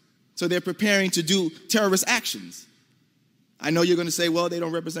Christ. So they're preparing to do terrorist actions. I know you're going to say, well, they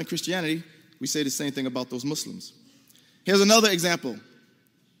don't represent Christianity. We say the same thing about those Muslims. Here's another example.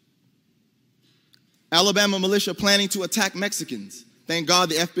 Alabama militia planning to attack Mexicans. Thank God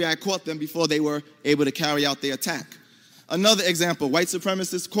the FBI caught them before they were able to carry out their attack. Another example, white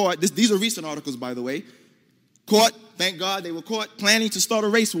supremacists caught, these are recent articles, by the way, caught, thank God they were caught, planning to start a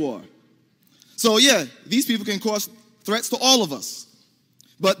race war. So yeah, these people can cause threats to all of us.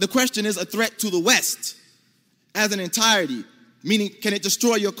 But the question is a threat to the West as an entirety, meaning can it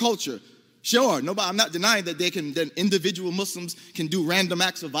destroy your culture? Sure, I'm not denying that that individual Muslims can do random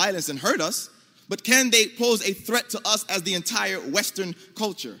acts of violence and hurt us, but can they pose a threat to us as the entire Western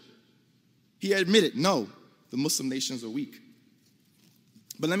culture? He admitted, no, the Muslim nations are weak.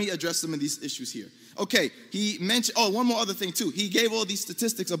 But let me address some of these issues here. Okay, he mentioned, one more other thing too. He gave all these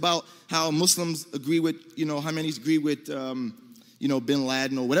statistics about how Muslims agree with, how many agree with, bin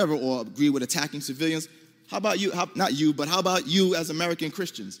Laden or whatever, or agree with attacking civilians. How about you, not you, but how about you as American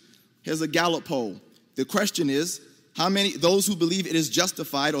Christians? Here's a Gallup poll. The question is, how many, those who believe it is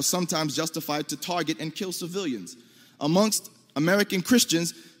justified or sometimes justified to target and kill civilians? Amongst American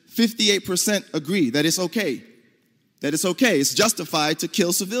Christians, 58% agree that it's okay. That it's okay, it's justified to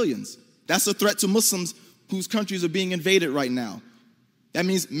kill civilians. That's a threat to Muslims whose countries are being invaded right now. That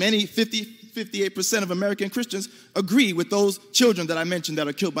means 58% of American Christians agree with those children that I mentioned that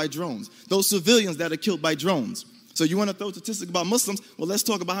are killed by drones, those civilians that are killed by drones. So you want to throw statistics about Muslims? Well, let's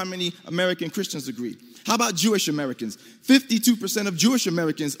talk about how many American Christians agree. How about Jewish Americans? 52% of Jewish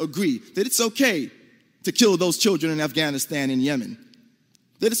Americans agree that it's okay to kill those children in Afghanistan and Yemen.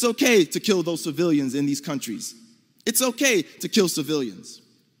 That it's okay to kill those civilians in these countries. It's okay to kill civilians.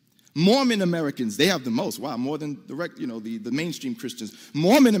 Mormon Americans, they have the most. Wow, more than the mainstream Christians.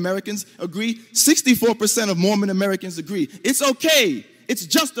 Mormon Americans agree. 64% of Mormon Americans agree. It's okay it's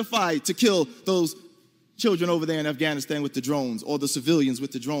justified to kill those children over there in Afghanistan with the drones, or the civilians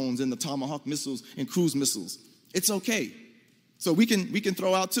with the drones and the Tomahawk missiles and cruise missiles. It's okay. So we can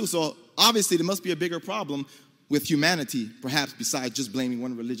throw out too. So obviously there must be a bigger problem with humanity, perhaps besides just blaming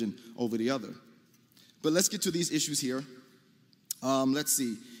one religion over the other. But let's get to these issues here. Let's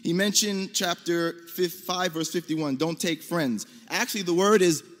see. He mentioned chapter 5, verse 51, don't take friends. Actually, the word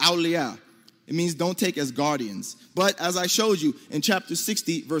is awliya. It means don't take as guardians. But as I showed you in chapter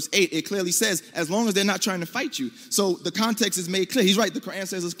 60, verse 8, it clearly says, as long as they're not trying to fight you. So the context is made clear. He's right, the Quran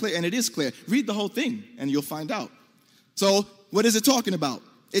says it's clear, and it is clear. Read the whole thing, and you'll find out. So what is it talking about?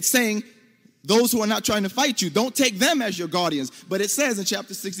 It's saying those who are not trying to fight you, don't take them as your guardians. But it says in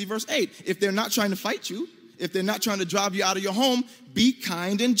chapter 60, verse 8, if they're not trying to fight you, if they're not trying to drive you out of your home, be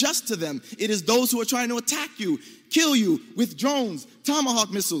kind and just to them. It is those who are trying to attack you, kill you with drones,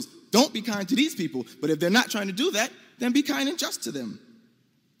 Tomahawk missiles. Don't be kind to these people. But if they're not trying to do that, then be kind and just to them.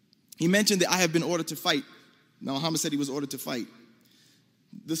 He mentioned that I have been ordered to fight. Now, Muhammad said he was ordered to fight.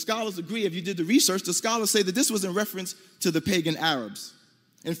 The scholars agree, if you did the research, the scholars say that this was in reference to the pagan Arabs.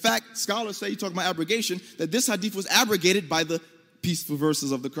 In fact, scholars say, you talk about abrogation, that this hadith was abrogated by the peaceful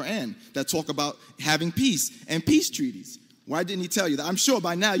verses of the Quran that talk about having peace and peace treaties. Why didn't he tell you that? I'm sure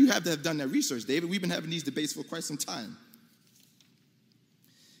by now you have to have done that research, David. We've been having these debates for quite some time.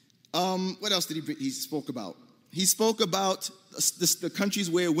 What else did he spoke about? He spoke about the countries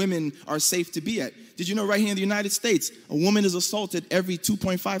where women are safe to be at. Did you know right here in the United States, a woman is assaulted every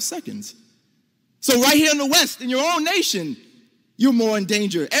 2.5 seconds? So right here in the West, in your own nation, you're more in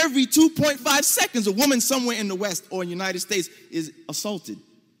danger. Every 2.5 seconds, a woman somewhere in the West or in the United States is assaulted.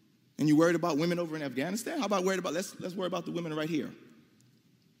 And you worried about women over in Afghanistan? How about let's worry about the women right here.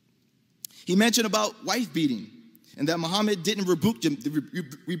 He mentioned about wife beating and that Muhammad didn't rebuke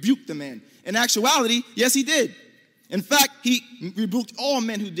the man. In actuality, yes, he did. In fact, he rebuked all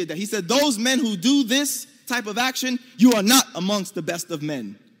men who did that. He said, those men who do this type of action, you are not amongst the best of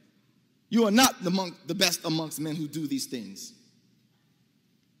men. You are not the best amongst men who do these things.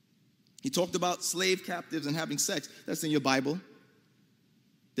 He talked about slave captives and having sex. That's in your Bible.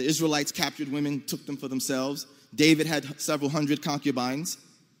 The Israelites captured women, took them for themselves. David had several hundred concubines.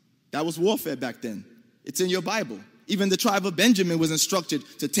 That was warfare back then. It's in your Bible. Even the tribe of Benjamin was instructed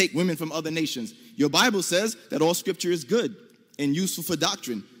to take women from other nations. Your Bible says that all scripture is good and useful for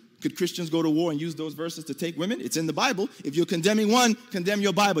doctrine. Could Christians go to war and use those verses to take women? It's in the Bible. If you're condemning one, condemn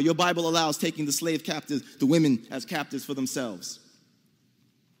your Bible. Your Bible allows taking the slave captives, the women as captives for themselves.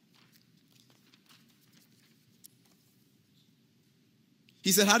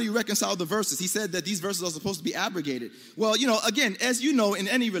 He said, how do you reconcile the verses? He said that these verses are supposed to be abrogated. Well, again, as you know, in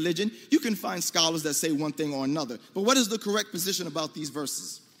any religion, you can find scholars that say one thing or another. But what is the correct position about these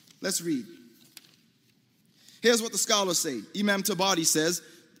verses? Let's read. Here's what the scholars say. Imam Tabari says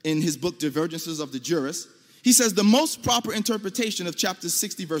in his book, Divergences of the Jurists, he says the most proper interpretation of chapter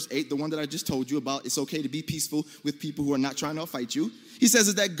 60, verse 8, the one that I just told you about, it's okay to be peaceful with people who are not trying to fight you. He says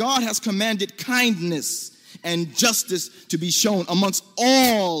is that God has commanded kindness and justice to be shown amongst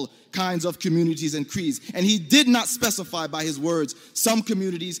all kinds of communities and creeds. And he did not specify by his words some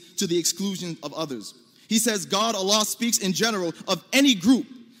communities to the exclusion of others. He says God, Allah, speaks in general of any group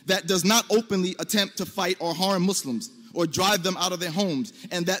that does not openly attempt to fight or harm Muslims or drive them out of their homes,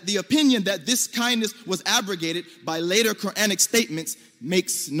 and that the opinion that this kindness was abrogated by later Quranic statements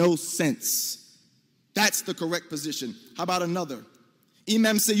makes no sense. That's the correct position. How about another?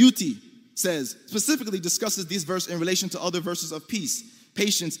 Imam Sayyuti says, specifically discusses this verse in relation to other verses of peace,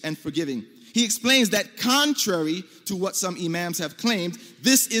 patience, and forgiving. He explains that contrary to what some imams have claimed,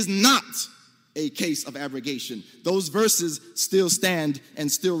 this is not a case of abrogation. Those verses still stand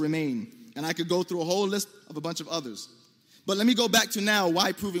and still remain. And I could go through a whole list of a bunch of others. But let me go back to now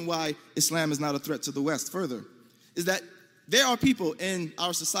proving why Islam is not a threat to the West further. Is that there are people in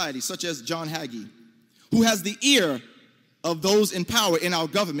our society, such as John Hagee, who has the ear of those in power in our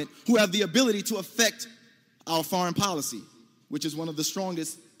government who have the ability to affect our foreign policy, which is one of the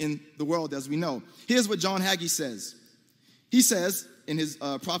strongest in the world, as we know. Here's what John Hagee says. He says, in his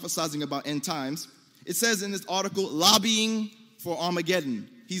prophesizing about end times, it says in this article, lobbying for Armageddon.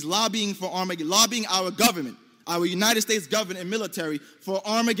 He's lobbying for Armageddon, lobbying our government, our United States government and military for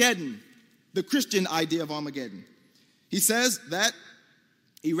Armageddon, the Christian idea of Armageddon. He says that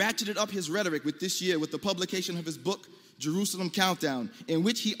he ratcheted up his rhetoric with this year with the publication of his book, Jerusalem Countdown, in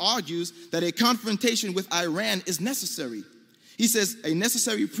which he argues that a confrontation with Iran is necessary. He says a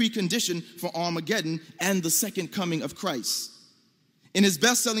necessary precondition for Armageddon and the second coming of Christ. In his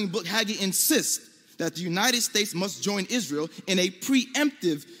best-selling book, Hagee insists that the United States must join Israel in a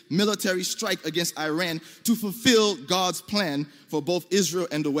preemptive military strike against Iran to fulfill God's plan for both Israel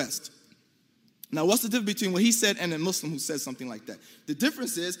and the West. Now, what's the difference between what he said and a Muslim who says something like that? The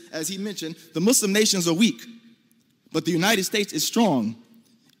difference is, as he mentioned, the Muslim nations are weak, but the United States is strong.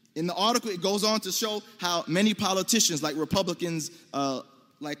 In the article, it goes on to show how many politicians, like Republicans,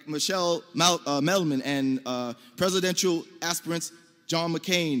 like Michelle Melman, and presidential aspirants John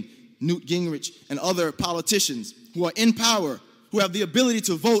McCain, Newt Gingrich, and other politicians who are in power, who have the ability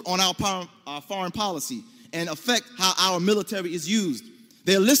to vote on our foreign policy and affect how our military is used.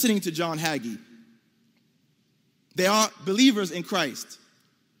 They're listening to John Hagee. They are believers in Christ,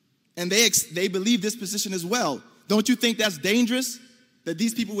 and they believe this position as well. Don't you think that's dangerous, that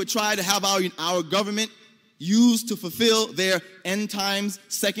these people would try to have our government used to fulfill their end times,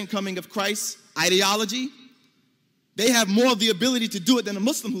 second coming of Christ ideology? They have more of the ability to do it than a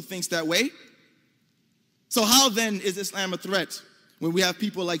Muslim who thinks that way. So how then is Islam a threat when we have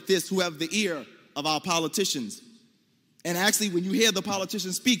people like this who have the ear of our politicians? And actually, when you hear the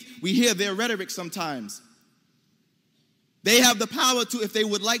politicians speak, we hear their rhetoric sometimes. They have the power to, if they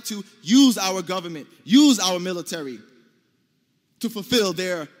would like to, use our government, use our military to fulfill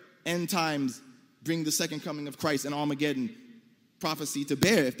their end times, bring the second coming of Christ and Armageddon prophecy to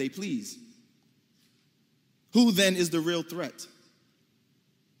bear if they please. Who then is the real threat?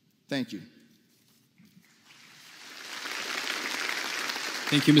 Thank you.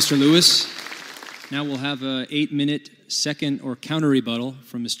 Thank you, Mr. Lewis. Now we'll have an 8-minute second or counter rebuttal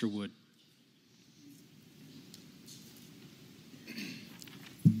from Mr. Wood.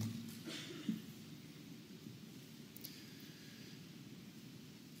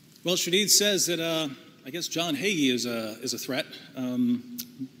 Well, Shadid says that I guess John Hagee is a threat.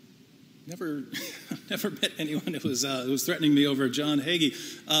 Never met anyone who was threatening me over John Hagee.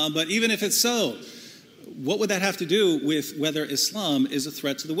 But even if it's so, what would that have to do with whether Islam is a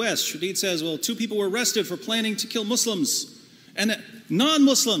threat to the West? Shadid says, well, 2 people were arrested for planning to kill Muslims, and that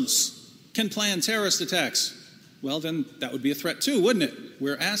non-Muslims can plan terrorist attacks. Well, then that would be a threat too, wouldn't it?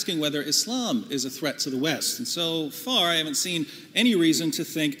 We're asking whether Islam is a threat to the West. And so far, I haven't seen any reason to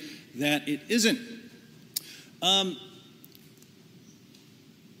think that it isn't.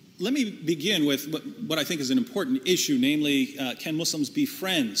 Let me begin with what I think is an important issue, namely, can Muslims be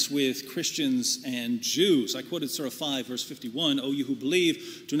friends with Christians and Jews? I quoted Surah 5, verse 51, O you who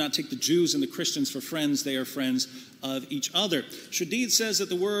believe, do not take the Jews and the Christians for friends, they are friends of each other. Shadid says that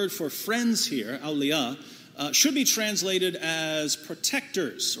the word for friends here, awliya, should be translated as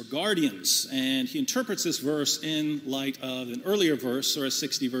protectors or guardians, and he interprets this verse in light of an earlier verse, Surah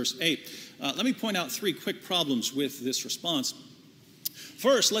 60, verse 8. Let me point out 3 quick problems with this response.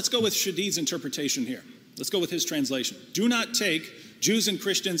 First, let's go with Shadid's interpretation here. Let's go with his translation. Do not take Jews and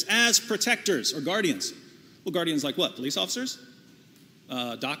Christians as protectors or guardians. Well, guardians like what? Police officers?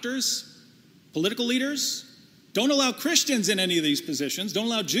 Doctors? Political leaders? Don't allow Christians in any of these positions. Don't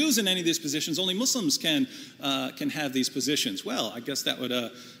allow Jews in any of these positions. Only Muslims can have these positions. Well, I guess that would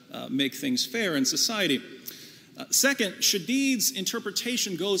make things fair in society. Second, Shadid's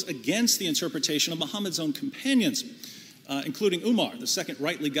interpretation goes against the interpretation of Muhammad's own companions, including Umar, the second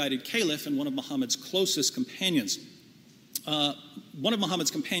rightly guided caliph and one of Muhammad's closest companions. One of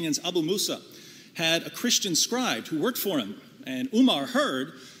Muhammad's companions, Abu Musa, had a Christian scribe who worked for him, and Umar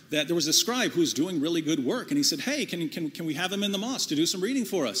heard that there was a scribe who was doing really good work, and he said, hey, can we have him in the mosque to do some reading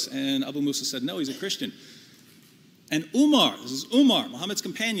for us? And Abu Musa said, no, he's a Christian. And Umar, this is Umar, Muhammad's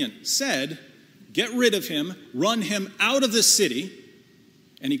companion, said, get rid of him, run him out of the city.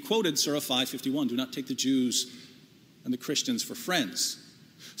 And he quoted Surah 5:51, do not take the Jews and the Christians for friends.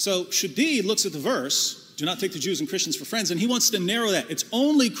 So Shadid looks at the verse, do not take the Jews and Christians for friends, and he wants to narrow that. It's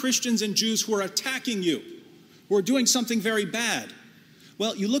only Christians and Jews who are attacking you, who are doing something very bad.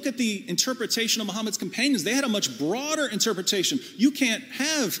 Well, you look at the interpretation of Muhammad's companions, they had a much broader interpretation. You can't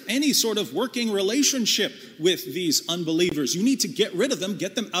have any sort of working relationship with these unbelievers. You need to get rid of them,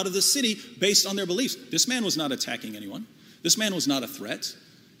 get them out of the city based on their beliefs. This man was not attacking anyone. This man was not a threat.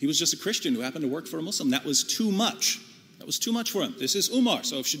 He was just a Christian who happened to work for a Muslim. That was too much. That was too much for him. This is Umar.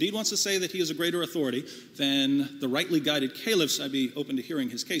 So if Shadid wants to say that he is a greater authority than the rightly guided caliphs, I'd be open to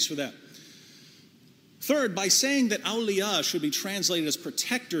hearing his case for that. Third, by saying that awliya should be translated as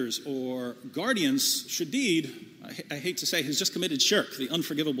protectors or guardians, Shadid, I hate to say, has just committed shirk, the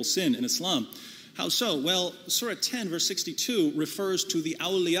unforgivable sin in Islam. How so? Well, Surah 10, verse 62 refers to the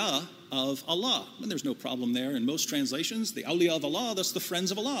awliya of Allah. And there's no problem there in most translations. The awliya of Allah, that's the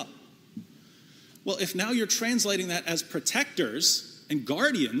friends of Allah. Well, if now you're translating that as protectors and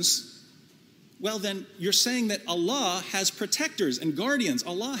guardians, well, then you're saying that Allah has protectors and guardians.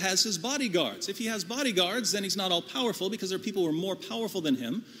 Allah has his bodyguards. If he has bodyguards, then he's not all-powerful because there are people who are more powerful than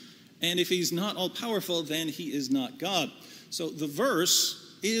him. And if he's not all-powerful, then he is not God. So the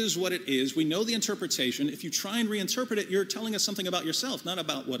verse is what it is. We know the interpretation. If you try and reinterpret it, you're telling us something about yourself, not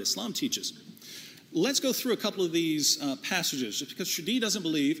about what Islam teaches. Let's go through a couple of these passages, just because Shadid doesn't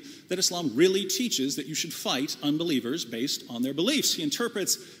believe that Islam really teaches that you should fight unbelievers based on their beliefs. He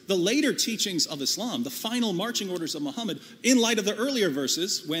interprets the later teachings of Islam, the final marching orders of Muhammad, in light of the earlier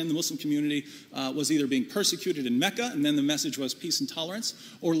verses when the Muslim community was either being persecuted in Mecca, and then the message was peace and tolerance,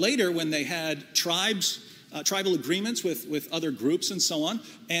 or later when they had tribal agreements with other groups and so on,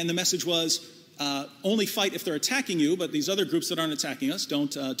 and the message was only fight if they're attacking you, but these other groups that aren't attacking us,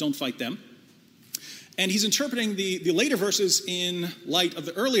 don't fight them. And he's interpreting the later verses in light of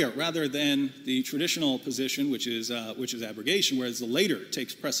the earlier, rather than the traditional position, which is abrogation, whereas the later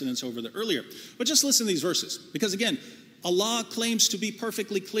takes precedence over the earlier. But just listen to these verses, because again, Allah claims to be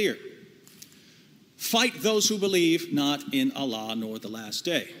perfectly clear. Fight those who believe not in Allah nor the last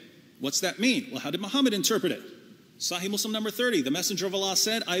day. What's that mean? Well, how did Muhammad interpret it? Sahih Muslim number 30, the Messenger of Allah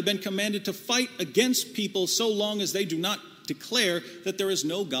said, I have been commanded to fight against people so long as they do not declare that there is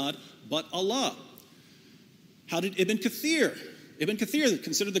no God but Allah. How did Ibn Kathir,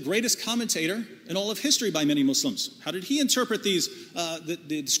 considered the greatest commentator in all of history by many Muslims, how did he interpret the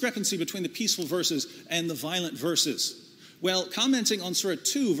discrepancy between the peaceful verses and the violent verses? Well, commenting on Surah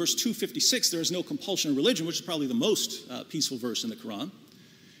 2, verse 256, there is no compulsion of religion, which is probably the most peaceful verse in the Quran.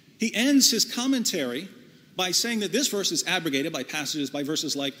 He ends his commentary by saying that this verse is abrogated by passages, by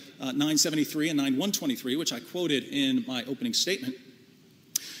verses like 973 and 9123, which I quoted in my opening statement.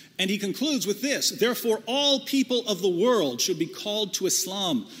 And he concludes with this, therefore all people of the world should be called to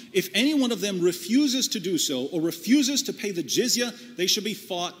Islam. If any one of them refuses to do so or refuses to pay the jizya, they should be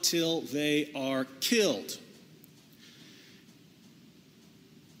fought till they are killed.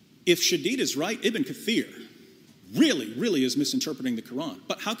 If Shadid is right, Ibn Kathir really is misinterpreting the Quran.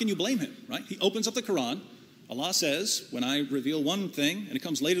 But how can you blame him, right? He opens up the Quran. Allah says, when I reveal one thing and it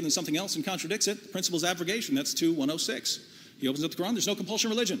comes later than something else and contradicts it, the principle is abrogation. That's 2:106. He opens up the Quran. There's no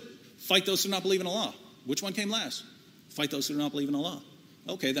compulsion of religion. Fight those who do not believe in Allah. Which one came last? Fight those who do not believe in Allah.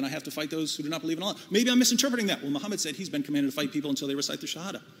 Okay, then I have to fight those who do not believe in Allah. Maybe I'm misinterpreting that. Well, Muhammad said he's been commanded to fight people until they recite the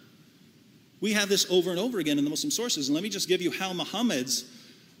Shahada. We have this over and over again in the Muslim sources. And let me just give you how Muhammad's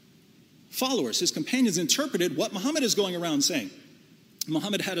followers, his companions, interpreted what Muhammad is going around saying.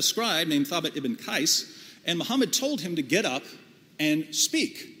 Muhammad had a scribe named Thabit ibn Qais, and Muhammad told him to get up and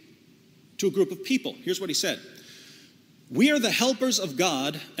speak to a group of people. Here's what he said. We are the helpers of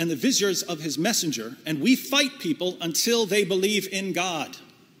God and the viziers of his messenger, and we fight people until they believe in God.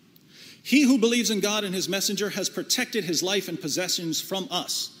 He who believes in God and his messenger has protected his life and possessions from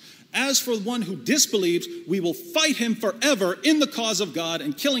us. As for one who disbelieves, we will fight him forever in the cause of God,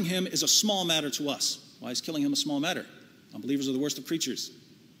 and killing him is a small matter to us. Why is killing him a small matter? Unbelievers are the worst of creatures.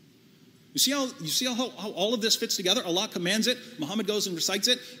 You see how all of this fits together? Allah commands it, Muhammad goes and recites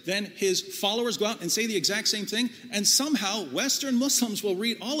it, then his followers go out and say the exact same thing, and somehow Western Muslims will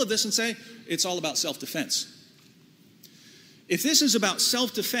read all of this and say, it's all about self-defense. If this is about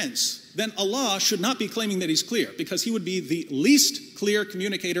self-defense, then Allah should not be claiming that he's clear, because he would be the least clear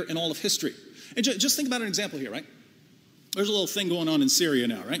communicator in all of history. And just think about an example here, right? There's a little thing going on in Syria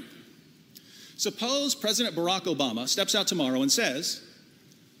now, right? Suppose President Barack Obama steps out tomorrow and says,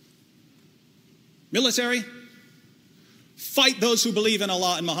 military, fight those who believe in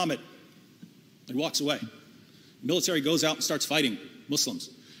Allah and Muhammad. And walks away. The military goes out and starts fighting Muslims.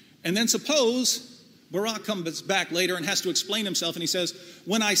 And then suppose Barack comes back later and has to explain himself, and he says,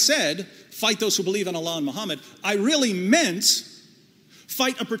 when I said, fight those who believe in Allah and Muhammad, I really meant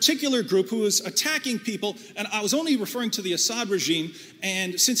fight a particular group who was attacking people, and I was only referring to the Assad regime,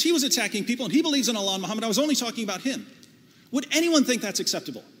 and since he was attacking people and he believes in Allah and Muhammad, I was only talking about him. Would anyone think that's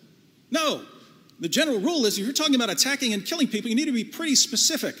acceptable? No. The general rule is if you're talking about attacking and killing people, you need to be pretty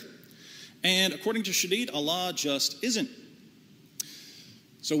specific. And according to Shadid, Allah just isn't.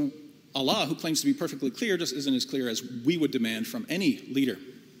 So Allah, who claims to be perfectly clear, just isn't as clear as we would demand from any leader.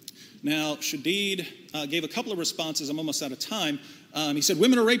 Now, Shadid gave a couple of responses. I'm almost out of time. He said,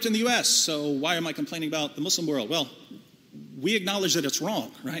 women are raped in the U.S., so why am I complaining about the Muslim world? Well, we acknowledge that it's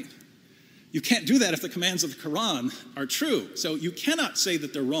wrong, right? You can't do that if the commands of the Quran are true. So you cannot say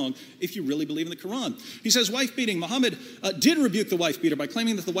that they're wrong if you really believe in the Quran. He says wife beating. Muhammad did rebuke the wife beater by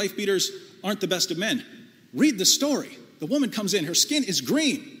claiming that the wife beaters aren't the best of men. Read the story. The woman comes in. Her skin is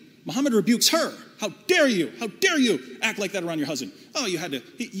green. Muhammad rebukes her. How dare you? How dare you act like that around your husband? Oh, you had to.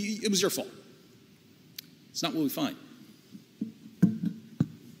 It was your fault. It's not what we find.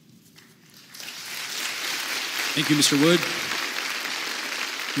 Thank you, Mr. Wood.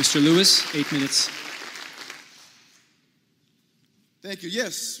 Mr. Lewis, 8 minutes. Thank you.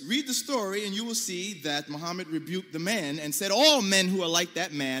 Yes, read the story and you will see that Muhammad rebuked the man and said all men who are like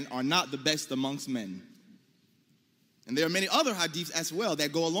that man are not the best amongst men. And there are many other hadiths as well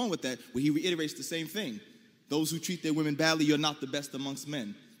that go along with that, where he reiterates the same thing. Those who treat their women badly, you're not the best amongst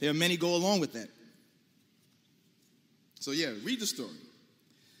men. There are many go along with that. So yeah, read the story.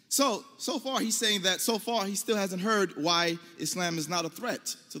 So far he's saying that so far he still hasn't heard why Islam is not a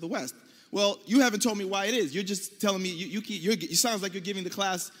threat to the West. Well, you haven't told me why it is. You're just telling me, it sounds like you're giving the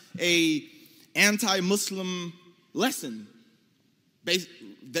class a anti-Muslim lesson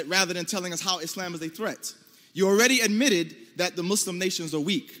rather than telling us how Islam is a threat. You already admitted that the Muslim nations are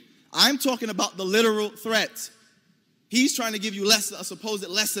weak. I'm talking about the literal threat. He's trying to give you a supposed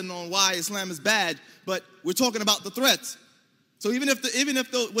lesson on why Islam is bad, but we're talking about the threat. So even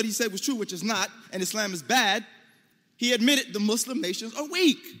if what he said was true, which is not, and Islam is bad, he admitted the Muslim nations are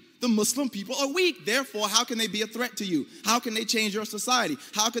weak. The Muslim people are weak. Therefore, how can they be a threat to you? How can they change your society?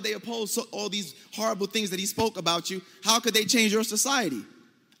 How could they oppose all these horrible things that he spoke about you? How could they change your society?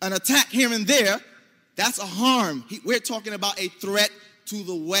 An attack here and there, that's a harm. We're talking about a threat to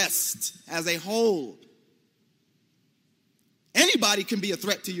the West as a whole. Anybody can be a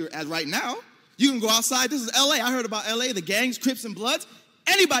threat to you as right now. You can go outside. This is LA. I heard about LA, the gangs, Crips and Bloods.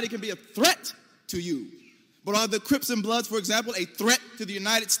 Anybody can be a threat to you. But are the Crips and Bloods, for example, a threat to the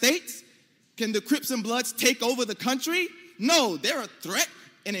United States? Can the Crips and Bloods take over the country? No, they're a threat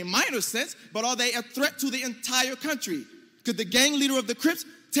in a minor sense, but are they a threat to the entire country? Could the gang leader of the Crips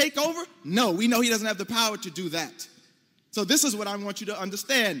take over? No, we know he doesn't have the power to do that. So this is what I want you to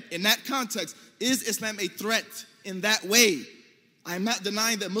understand. In that context, is Islam a threat in that way? I'm not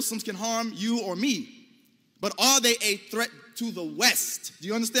denying that Muslims can harm you or me, but are they a threat to the West? Do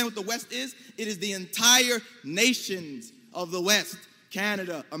you understand what the West is? It is the entire nations of the West.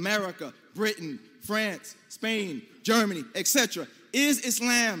 Canada, America, Britain, France, Spain, Germany, etc. Is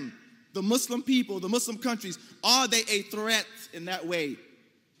Islam, the Muslim people, the Muslim countries, are they a threat in that way?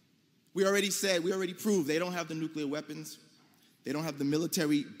 We already proved they don't have the nuclear weapons. They don't have the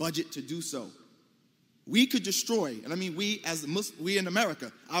military budget to do so. We could destroy, and I mean we in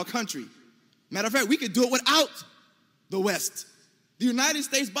America, our country. Matter of fact, we could do it without the West. The United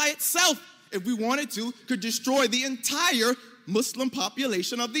States by itself, if we wanted to, could destroy the entire Muslim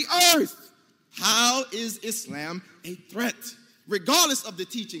population of the earth. How is Islam a threat? Regardless of the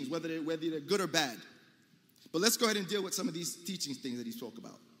teachings, whether they're good or bad. But let's go ahead and deal with some of these teachings things that he spoke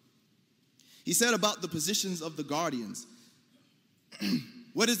about. He said about the positions of the guardians.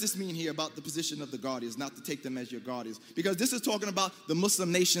 What does this mean here about the position of the guardians, not to take them as your guardians? Because this is talking about the Muslim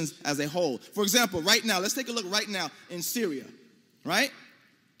nations as a whole. For example, right now, let's take a look right now in Syria, right?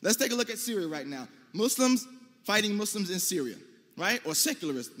 Let's take a look at Syria right now. Muslims fighting Muslims in Syria, right? Or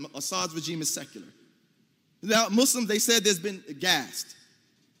secularists. Assad's regime is secular. Now, Muslims, they said there's been gassed.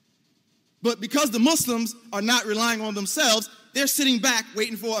 But because the Muslims are not relying on themselves, they're sitting back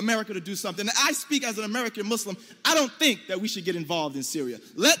waiting for America to do something. And I speak as an American Muslim. I don't think that we should get involved in Syria.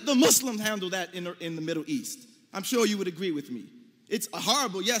 Let the Muslims handle that in the Middle East. I'm sure you would agree with me. It's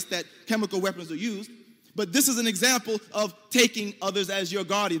horrible, yes, that chemical weapons are used. But this is an example of taking others as your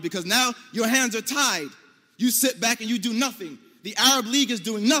guardian, because now your hands are tied. You sit back and you do nothing. The Arab League is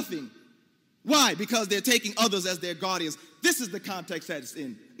doing nothing. Why? Because they're taking others as their guardians. This is the context that it's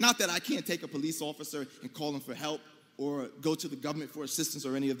in. Not that I can't take a police officer and call him for help or go to the government for assistance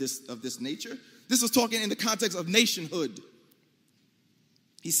or any of this nature. This was talking in the context of nationhood.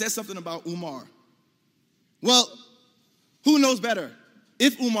 He says something about Umar. Well, who knows better?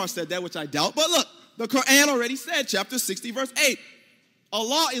 If Umar said that, which I doubt, but look, the Quran already said, chapter 60, verse 8.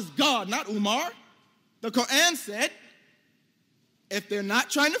 Allah is God, not Umar. The Quran said, if they're not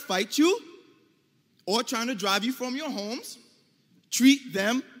trying to fight you or trying to drive you from your homes, treat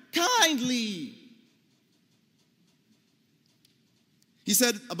them kindly. He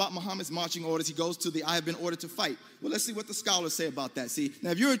said about Muhammad's marching orders, he goes to the I have been ordered to fight. Well, let's see what the scholars say about that. See,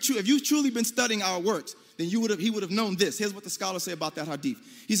 now if you've truly been studying our works, then he would have known this. Here's what the scholars say about that hadith.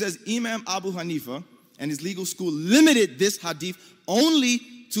 He says, Imam Abu Hanifa and his legal school limited this hadith only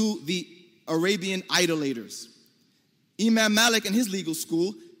to the Arabian idolaters. Imam Malik and his legal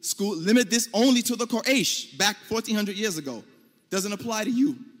school limited this only to the Quraysh back 1400 years ago. Doesn't apply to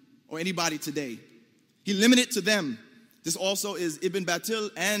you or anybody today. He limited it to them. This also is Ibn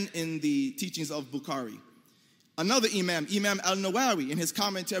Battil and in the teachings of Bukhari. Another Imam al-Nawawi, in his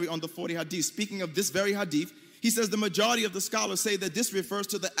commentary on the 40 hadith, speaking of this very hadith, he says the majority of the scholars say that this refers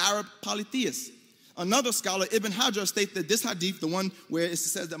to the Arab polytheists. Another scholar, Ibn Hajar, states that this hadith, the one where it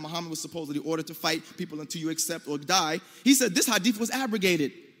says that Muhammad was supposedly ordered to fight people until you accept or die, he said this hadith was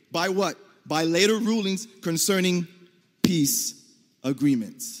abrogated by what? By later rulings concerning peace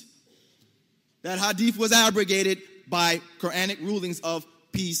agreements. That hadith was abrogated by Quranic rulings of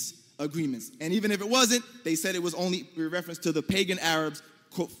peace agreements. And even if it wasn't, they said it was only in reference to the pagan Arabs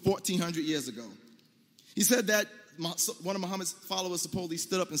 1,400 years ago. He said that one of Muhammad's followers supposedly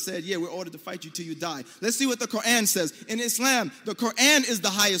stood up and said, yeah, we're ordered to fight you till you die. Let's see what the Quran says. In Islam, the Quran is the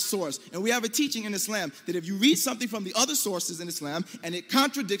highest source. And we have a teaching in Islam that if you read something from the other sources in Islam and it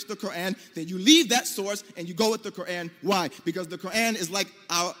contradicts the Quran, then you leave that source and you go with the Quran. Why? Because the Quran is like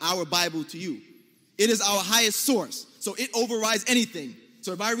our Bible to you. It is our highest source. So it overrides anything.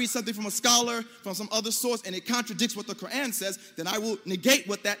 So if I read something from a scholar, from some other source, and it contradicts what the Quran says, then I will negate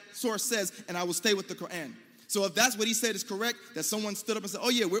what that source says and I will stay with the Quran. So if that's what he said is correct, that someone stood up and said, oh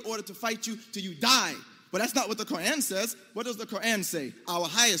yeah, we're ordered to fight you till you die. But that's not what the Quran says. What does the Quran say? Our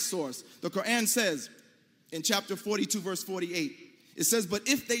highest source. The Quran says in chapter 42, verse 48, it says, but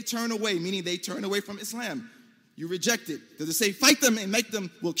if they turn away, meaning they turn away from Islam, you reject it. Does it say fight them and make them,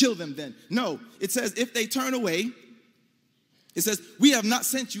 we'll kill them then? No. It says if they turn away, it says, we have not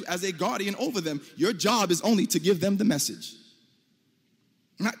sent you as a guardian over them. Your job is only to give them the message.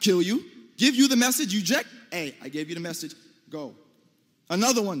 Not kill you. Give you the message, you reject. Hey, I gave you the message, go.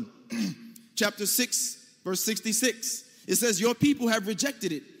 Another one, chapter 6, verse 66. It says, your people have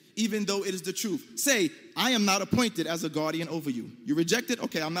rejected it, even though it is the truth. Say, I am not appointed as a guardian over you. You reject it?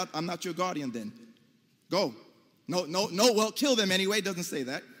 Okay, I'm not your guardian then. Go. No, well, kill them anyway. It doesn't say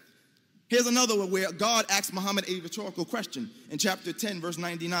that. Here's another one where God asked Muhammad a rhetorical question in chapter 10, verse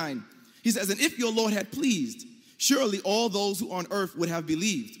 99. He says, and if your Lord had pleased, surely all those who on earth would have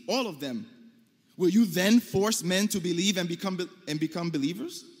believed, all of them. Will you then force men to believe and become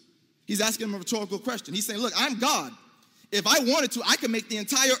believers? He's asking him a rhetorical question. He's saying, look, I'm God. If I wanted to, I could make the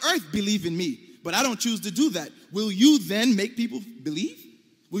entire earth believe in me, but I don't choose to do that. Will you then make people believe?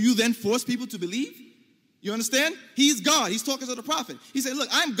 Will you then force people to believe? You understand? He's God. He's talking to the prophet. He said, look,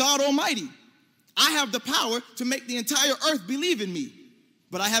 I'm God Almighty. I have the power to make the entire earth believe in me,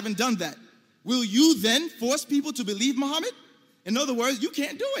 but I haven't done that. Will you then force people to believe Muhammad? In other words, you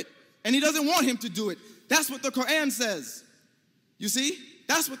can't do it. And he doesn't want him to do it. That's what the Quran says. You see?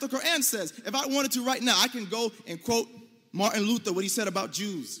 That's what the Quran says. If I wanted to right now, I can go and quote Martin Luther, what he said about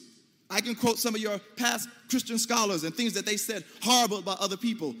Jews. I can quote some of your past Christian scholars and things that they said horrible about other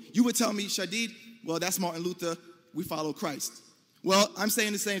people. You would tell me, Shadid, well, that's Martin Luther. We follow Christ. Well, I'm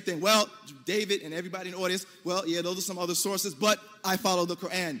saying the same thing. Well, David and everybody in the audience, well, yeah, those are some other sources, but I follow the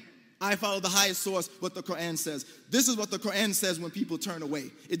Quran. I follow the highest source, what the Quran says. This is what the Quran says when people turn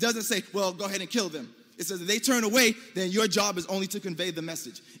away. It doesn't say, well, go ahead and kill them. It says if they turn away, then your job is only to convey the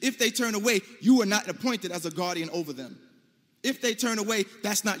message. If they turn away, you are not appointed as a guardian over them. If they turn away,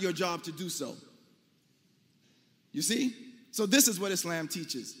 that's not your job to do so. You see? So this is what Islam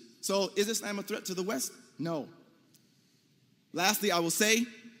teaches. So is Islam a threat to the West? No. Lastly, I will say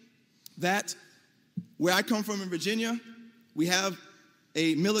that where I come from in Virginia, we have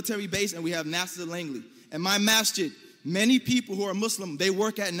a military base and we have NASA Langley. And my masjid, many people who are Muslim, they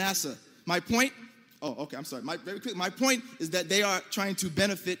work at NASA. My point, my point is that they are trying to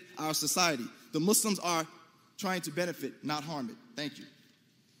benefit our society. The Muslims are trying to benefit, not harm it. Thank you.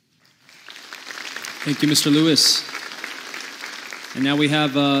 Thank you, Mr. Lewis. And now we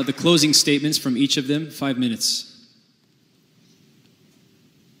have the closing statements from each of them, 5 minutes.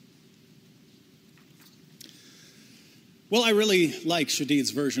 Well, I really like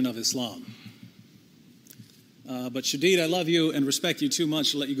Shadid's version of Islam. But Shadid, I love you and respect you too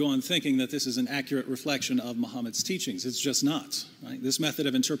much to let you go on thinking that this is an accurate reflection of Muhammad's teachings. It's just not. Right? This method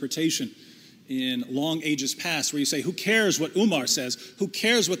of interpretation in long ages past, where you say, who cares what Umar says? Who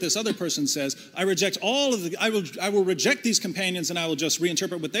cares what this other person says? I will reject these companions and I will just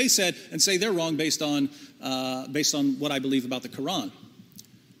reinterpret what they said and say they're wrong based on what I believe about the Quran.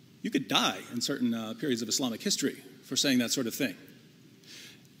 You could die in certain periods of Islamic history for saying that sort of thing.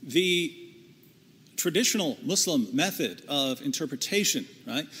 The traditional Muslim method of interpretation,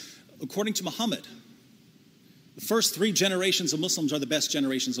 right? According to Muhammad, the first 3 generations of Muslims are the best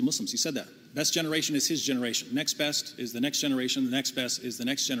generations of Muslims. He said that. Best generation is his generation. Next best is the next generation. The next best is the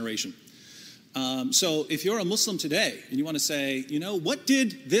next generation. So if you're a Muslim today and you want to say, you know, what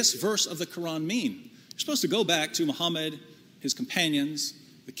did this verse of the Quran mean? You're supposed to go back to Muhammad, his companions,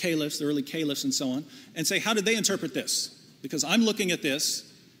 the caliphs, the early caliphs and so on, and say, how did they interpret this? Because I'm looking at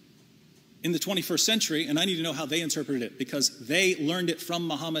this in the 21st century, and I need to know how they interpreted it, because they learned it from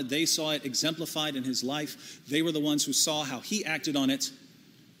Muhammad. They saw it exemplified in his life. They were the ones who saw how he acted on it.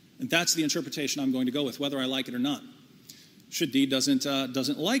 And that's the interpretation I'm going to go with, whether I like it or not. Shadid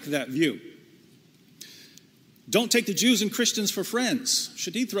doesn't like that view. Don't take the Jews and Christians for friends.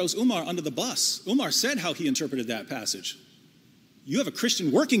 Shadid throws Umar under the bus. Umar said how he interpreted that passage. You have a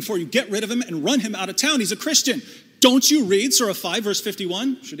Christian working for you. Get rid of him and run him out of town. He's a Christian. Don't you read Surah 5, verse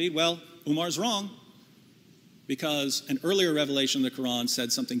 51? Shadid, well, Umar's wrong. Because an earlier revelation of the Quran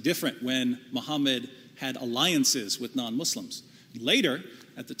said something different when Muhammad had alliances with non-Muslims. Later,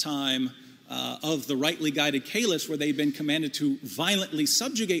 at the time of the rightly guided caliphs, where they'd been commanded to violently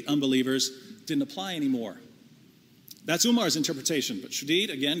subjugate unbelievers, didn't apply anymore. That's Umar's interpretation. But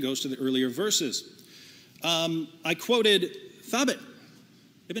Shadid, again, goes to the earlier verses. I quoted Thabit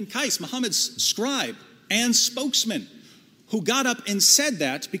ibn Qais, Muhammad's scribe and spokesman, who got up and said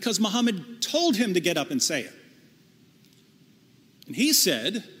that because Muhammad told him to get up and say it. And he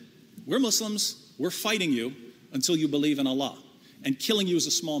said, we're Muslims, we're fighting you until you believe in Allah. And killing you is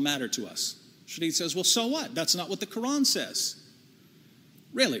a small matter to us. Shadid says, well, so what? That's not what the Quran says.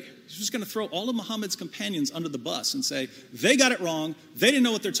 Really? He's just going to throw all of Muhammad's companions under the bus and say, they got it wrong, they didn't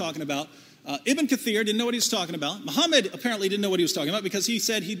know what they're talking about. Ibn Kathir didn't know what he was talking about. Muhammad apparently didn't know what he was talking about because he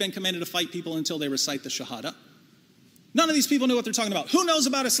said he'd been commanded to fight people until they recite the Shahada. None of these people knew what they're talking about. Who knows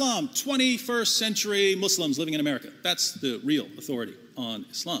about Islam? 21st century Muslims living in America. That's the real authority on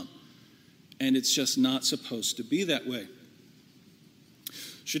Islam. And it's just not supposed to be that way.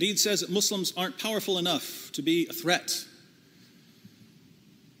 Shadid says that Muslims aren't powerful enough to be a threat.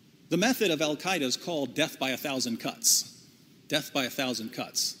 The method of Al-Qaeda is called death by 1,000 cuts. Death by 1,000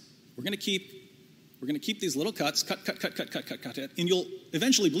 cuts. We're going to keep these little cuts, cut, and you'll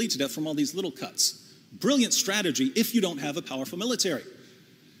eventually bleed to death from all these little cuts. Brilliant strategy if you don't have a powerful military.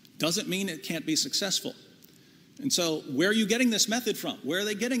 Doesn't mean it can't be successful. And so, where are you getting this method from? Where are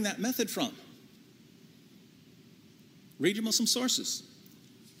they getting that method from? Read your Muslim sources.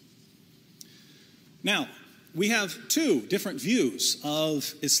 Now, we have two different views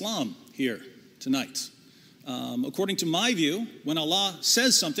of Islam here tonight. According to my view, when Allah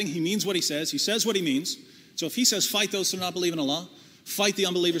says something, he means what he says what he means. So if he says, fight those who do not believe in Allah, fight the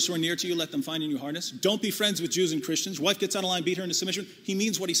unbelievers who are near to you, let them find in you hardness. Don't be friends with Jews and Christians. Wife gets out of line, beat her into submission. He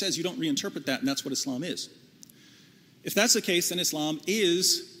means what he says. You don't reinterpret that, and that's what Islam is. If that's the case, then Islam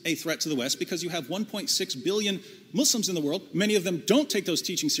is a threat to the West because you have 1.6 billion Muslims in the world. Many of them don't take those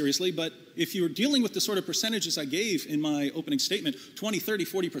teachings seriously, but if you're dealing with the sort of percentages I gave in my opening statement, 20, 30,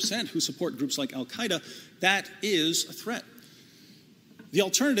 40% who support groups like Al-Qaeda, that is a threat. The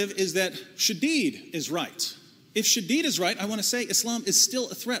alternative is that Shadid is right. If Shadid is right, I want to say Islam is still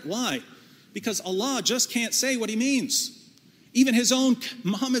a threat. Why? Because Allah just can't say what he means. Even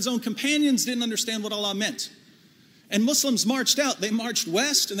Muhammad's own companions didn't understand what Allah meant. And Muslims marched out. They marched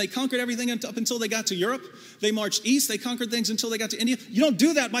west and they conquered everything up until they got to Europe. They marched east. They conquered things until they got to India. You don't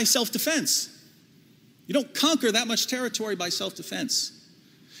do that by self-defense. You don't conquer that much territory by self-defense.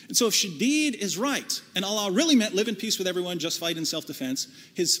 And so if Shadid is right, and Allah really meant live in peace with everyone, just fight in self-defense,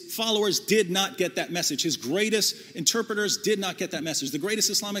 his followers did not get that message. His greatest interpreters did not get that message. The greatest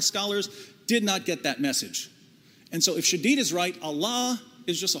Islamic scholars did not get that message. And so if Shadid is right, Allah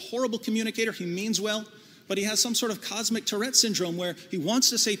is just a horrible communicator. He means well. But he has some sort of cosmic Tourette syndrome where he wants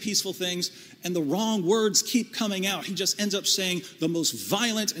to say peaceful things and the wrong words keep coming out. He just ends up saying the most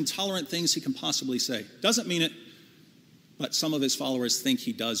violent, intolerant things he can possibly say. Doesn't mean it, but some of his followers think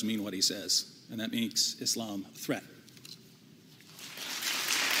he does mean what he says. And that makes Islam a threat.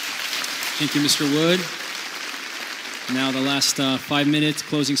 Thank you, Mr. Wood. Now the last 5 minutes,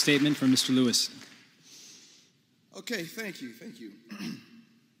 closing statement from Mr. Lewis. Okay, thank you.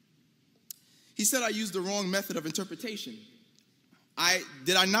 He said I used the wrong method of interpretation.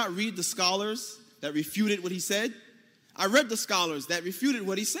 Did I not read the scholars that refuted what he said? I read the scholars that refuted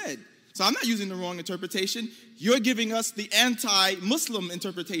what he said. So I'm not using the wrong interpretation. You're giving us the anti-Muslim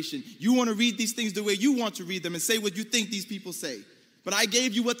interpretation. You want to read these things the way you want to read them and say what you think these people say. But I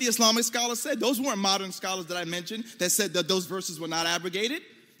gave you what the Islamic scholars said. Those weren't modern scholars that I mentioned that said that those verses were not abrogated.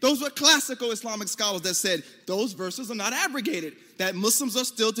 Those were classical Islamic scholars that said those verses are not abrogated, that Muslims are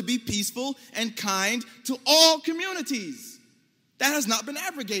still to be peaceful and kind to all communities. That has not been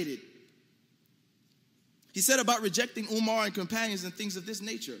abrogated. He said about rejecting Umar and companions and things of this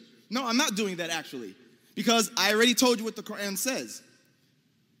nature. No, I'm not doing that actually, because I already told you what the Quran says.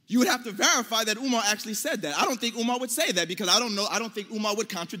 You would have to verify that Umar actually said that. I don't think Umar would say that because I don't think Umar would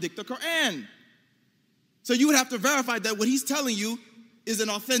contradict the Quran. So you would have to verify that what he's telling you is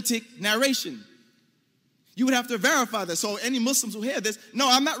an authentic narration. You would have to verify that. So any Muslims who hear this, no,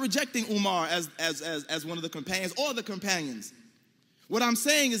 I'm not rejecting Umar as one of the companions or the companions. What I'm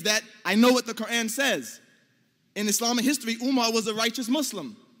saying is that I know what the Quran says. In Islamic history, Umar was a righteous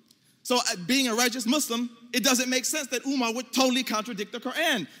Muslim. So being a righteous Muslim, it doesn't make sense that Umar would totally contradict the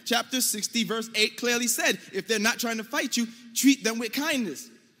Quran. Chapter 60, verse 8 clearly said, if they're not trying to fight you, treat them with kindness.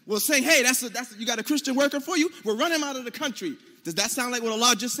 Well, saying, hey, you got a Christian worker for you? We'll run him out of the country. Does that sound like what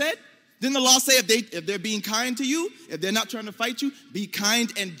Allah just said? Didn't the law say if they're being kind to you, if they're not trying to fight you, be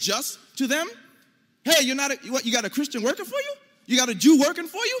kind and just to them? Hey, you got a Christian worker for you? You got a Jew working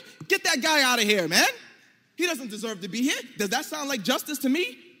for you? Get that guy out of here, man. He doesn't deserve to be here. Does that sound like justice to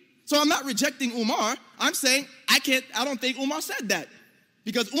me? So I'm not rejecting Umar. I'm saying I don't think Umar said that,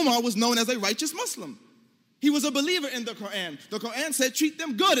 because Umar was known as a righteous Muslim. He was a believer in the Quran. The Quran said treat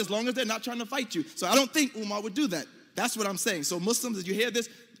them good as long as they're not trying to fight you. So I don't think Umar would do that. That's what I'm saying. So Muslims, as you hear this,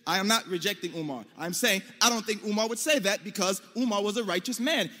 I am not rejecting Umar. I'm saying I don't think Umar would say that, because Umar was a righteous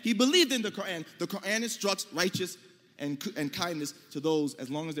man. He believed in the Quran. The Quran instructs righteous and kindness to those as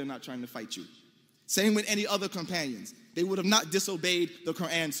long as they're not trying to fight you. Same with any other companions. They would have not disobeyed the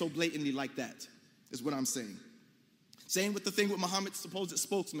Quran so blatantly like that, is what I'm saying. Same with the thing with Muhammad's supposed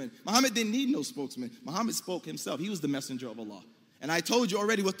spokesman. Muhammad didn't need no spokesman. Muhammad spoke himself. He was the messenger of Allah. And I told you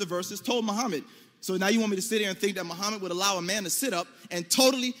already what the verses told Muhammad. So now you want me to sit here and think that Muhammad would allow a man to sit up and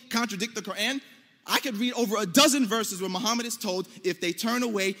totally contradict the Quran? I could read over a dozen verses where Muhammad is told, if they turn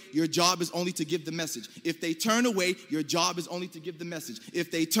away, your job is only to give the message. If they turn away, your job is only to give the message.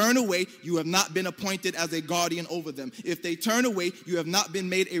 If they turn away, you have not been appointed as a guardian over them. If they turn away, you have not been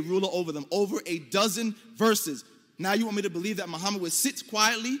made a ruler over them. Over a dozen verses. Now you want me to believe that Muhammad would sit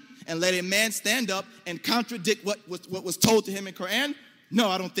quietly and let a man stand up and contradict what was told to him in Quran? No,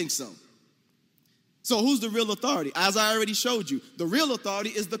 I don't think so. So who's the real authority? As I already showed you, the real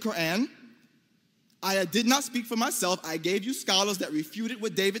authority is the Quran. I did not speak for myself. I gave you scholars that refuted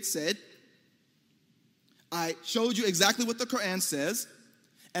what David said. I showed you exactly what the Quran says.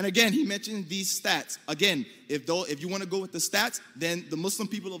 And again, he mentioned these stats. Again, if you want to go with the stats, then the Muslim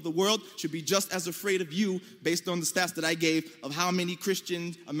people of the world should be just as afraid of you based on the stats that I gave of how many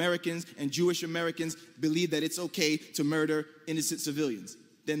Christian Americans and Jewish Americans believe that it's okay to murder innocent civilians.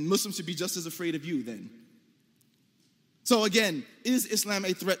 Then Muslims should be just as afraid of you then. So again, is Islam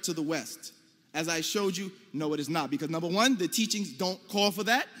a threat to the West? As I showed you, no, it is not. Because number one, the teachings don't call for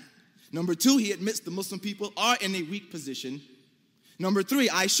that. Number two, he admits the Muslim people are in a weak position. Number three,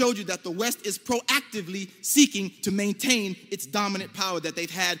 I showed you that the West is proactively seeking to maintain its dominant power that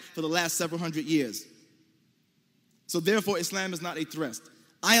they've had for the last several hundred years. So therefore, Islam is not a threat.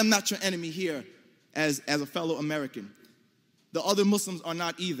 I am not your enemy here as a fellow American. The other Muslims are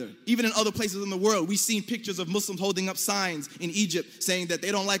not either. Even in other places in the world, we've seen pictures of Muslims holding up signs in Egypt saying that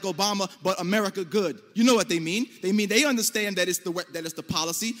they don't like Obama, but America good. You know what they mean. They understand that it's the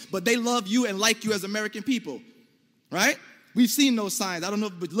policy, but they love you and like you as American people, right? We've seen those signs. I don't know,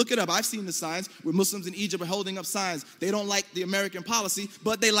 but look it up. I've seen the signs where Muslims in Egypt are holding up signs. They don't like the American policy,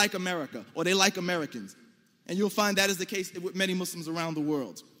 but they like America, or they like Americans. And you'll find that is the case with many Muslims around the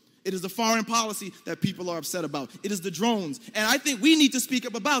world. It is the foreign policy that people are upset about. It is the drones. And I think we need to speak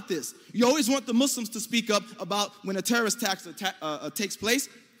up about this. You always want the Muslims to speak up about when a terrorist attack takes place.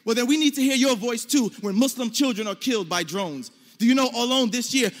 Well, then we need to hear your voice too when Muslim children are killed by drones. Do you know alone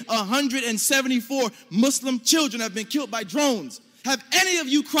this year, 174 Muslim children have been killed by drones? Have any of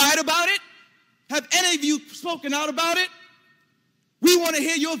you cried about it? Have any of you spoken out about it? We want to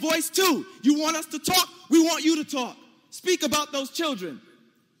hear your voice too. You want us to talk? We want you to talk. Speak about those children.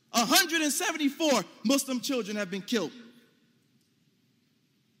 174 Muslim children have been killed.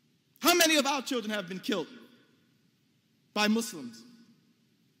 How many of our children have been killed by Muslims?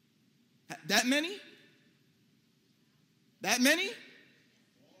 That many? That many?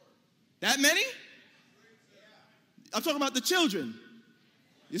 That many? I'm talking about the children.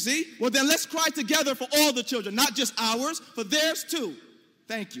 You see? Well, then let's cry together for all the children, not just ours, for theirs too.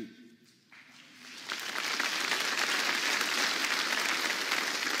 Thank you.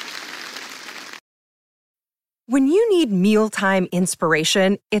 When you need mealtime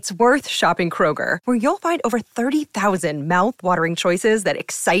inspiration, it's worth shopping Kroger, where you'll find over 30,000 mouth-watering choices that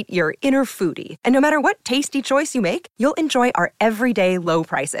excite your inner foodie. And no matter what tasty choice you make, you'll enjoy our everyday low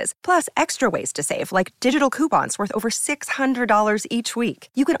prices, plus extra ways to save, like digital coupons worth over $600 each week.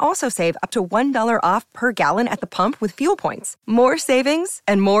 You can also save up to $1 off per gallon at the pump with fuel points. More savings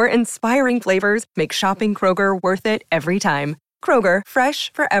and more inspiring flavors make shopping Kroger worth it every time. Kroger,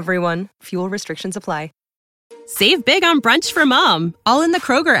 fresh for everyone. Fuel restrictions apply. Save big on brunch for mom, all in the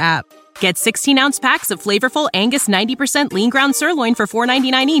Kroger app. Get 16-ounce packs of flavorful Angus 90% lean ground sirloin for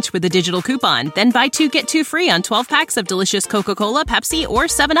 $4.99 each with a digital coupon. Then buy 2, get 2 free on 12 packs of delicious Coca-Cola, Pepsi, or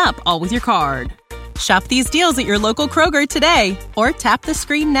 7-Up, all with your card. Shop these deals at your local Kroger today, or tap the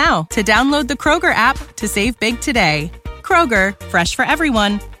screen now to download the Kroger app to save big today. Kroger, fresh for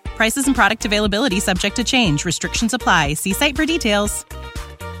everyone. Prices and product availability subject to change. Restrictions apply. See site for details.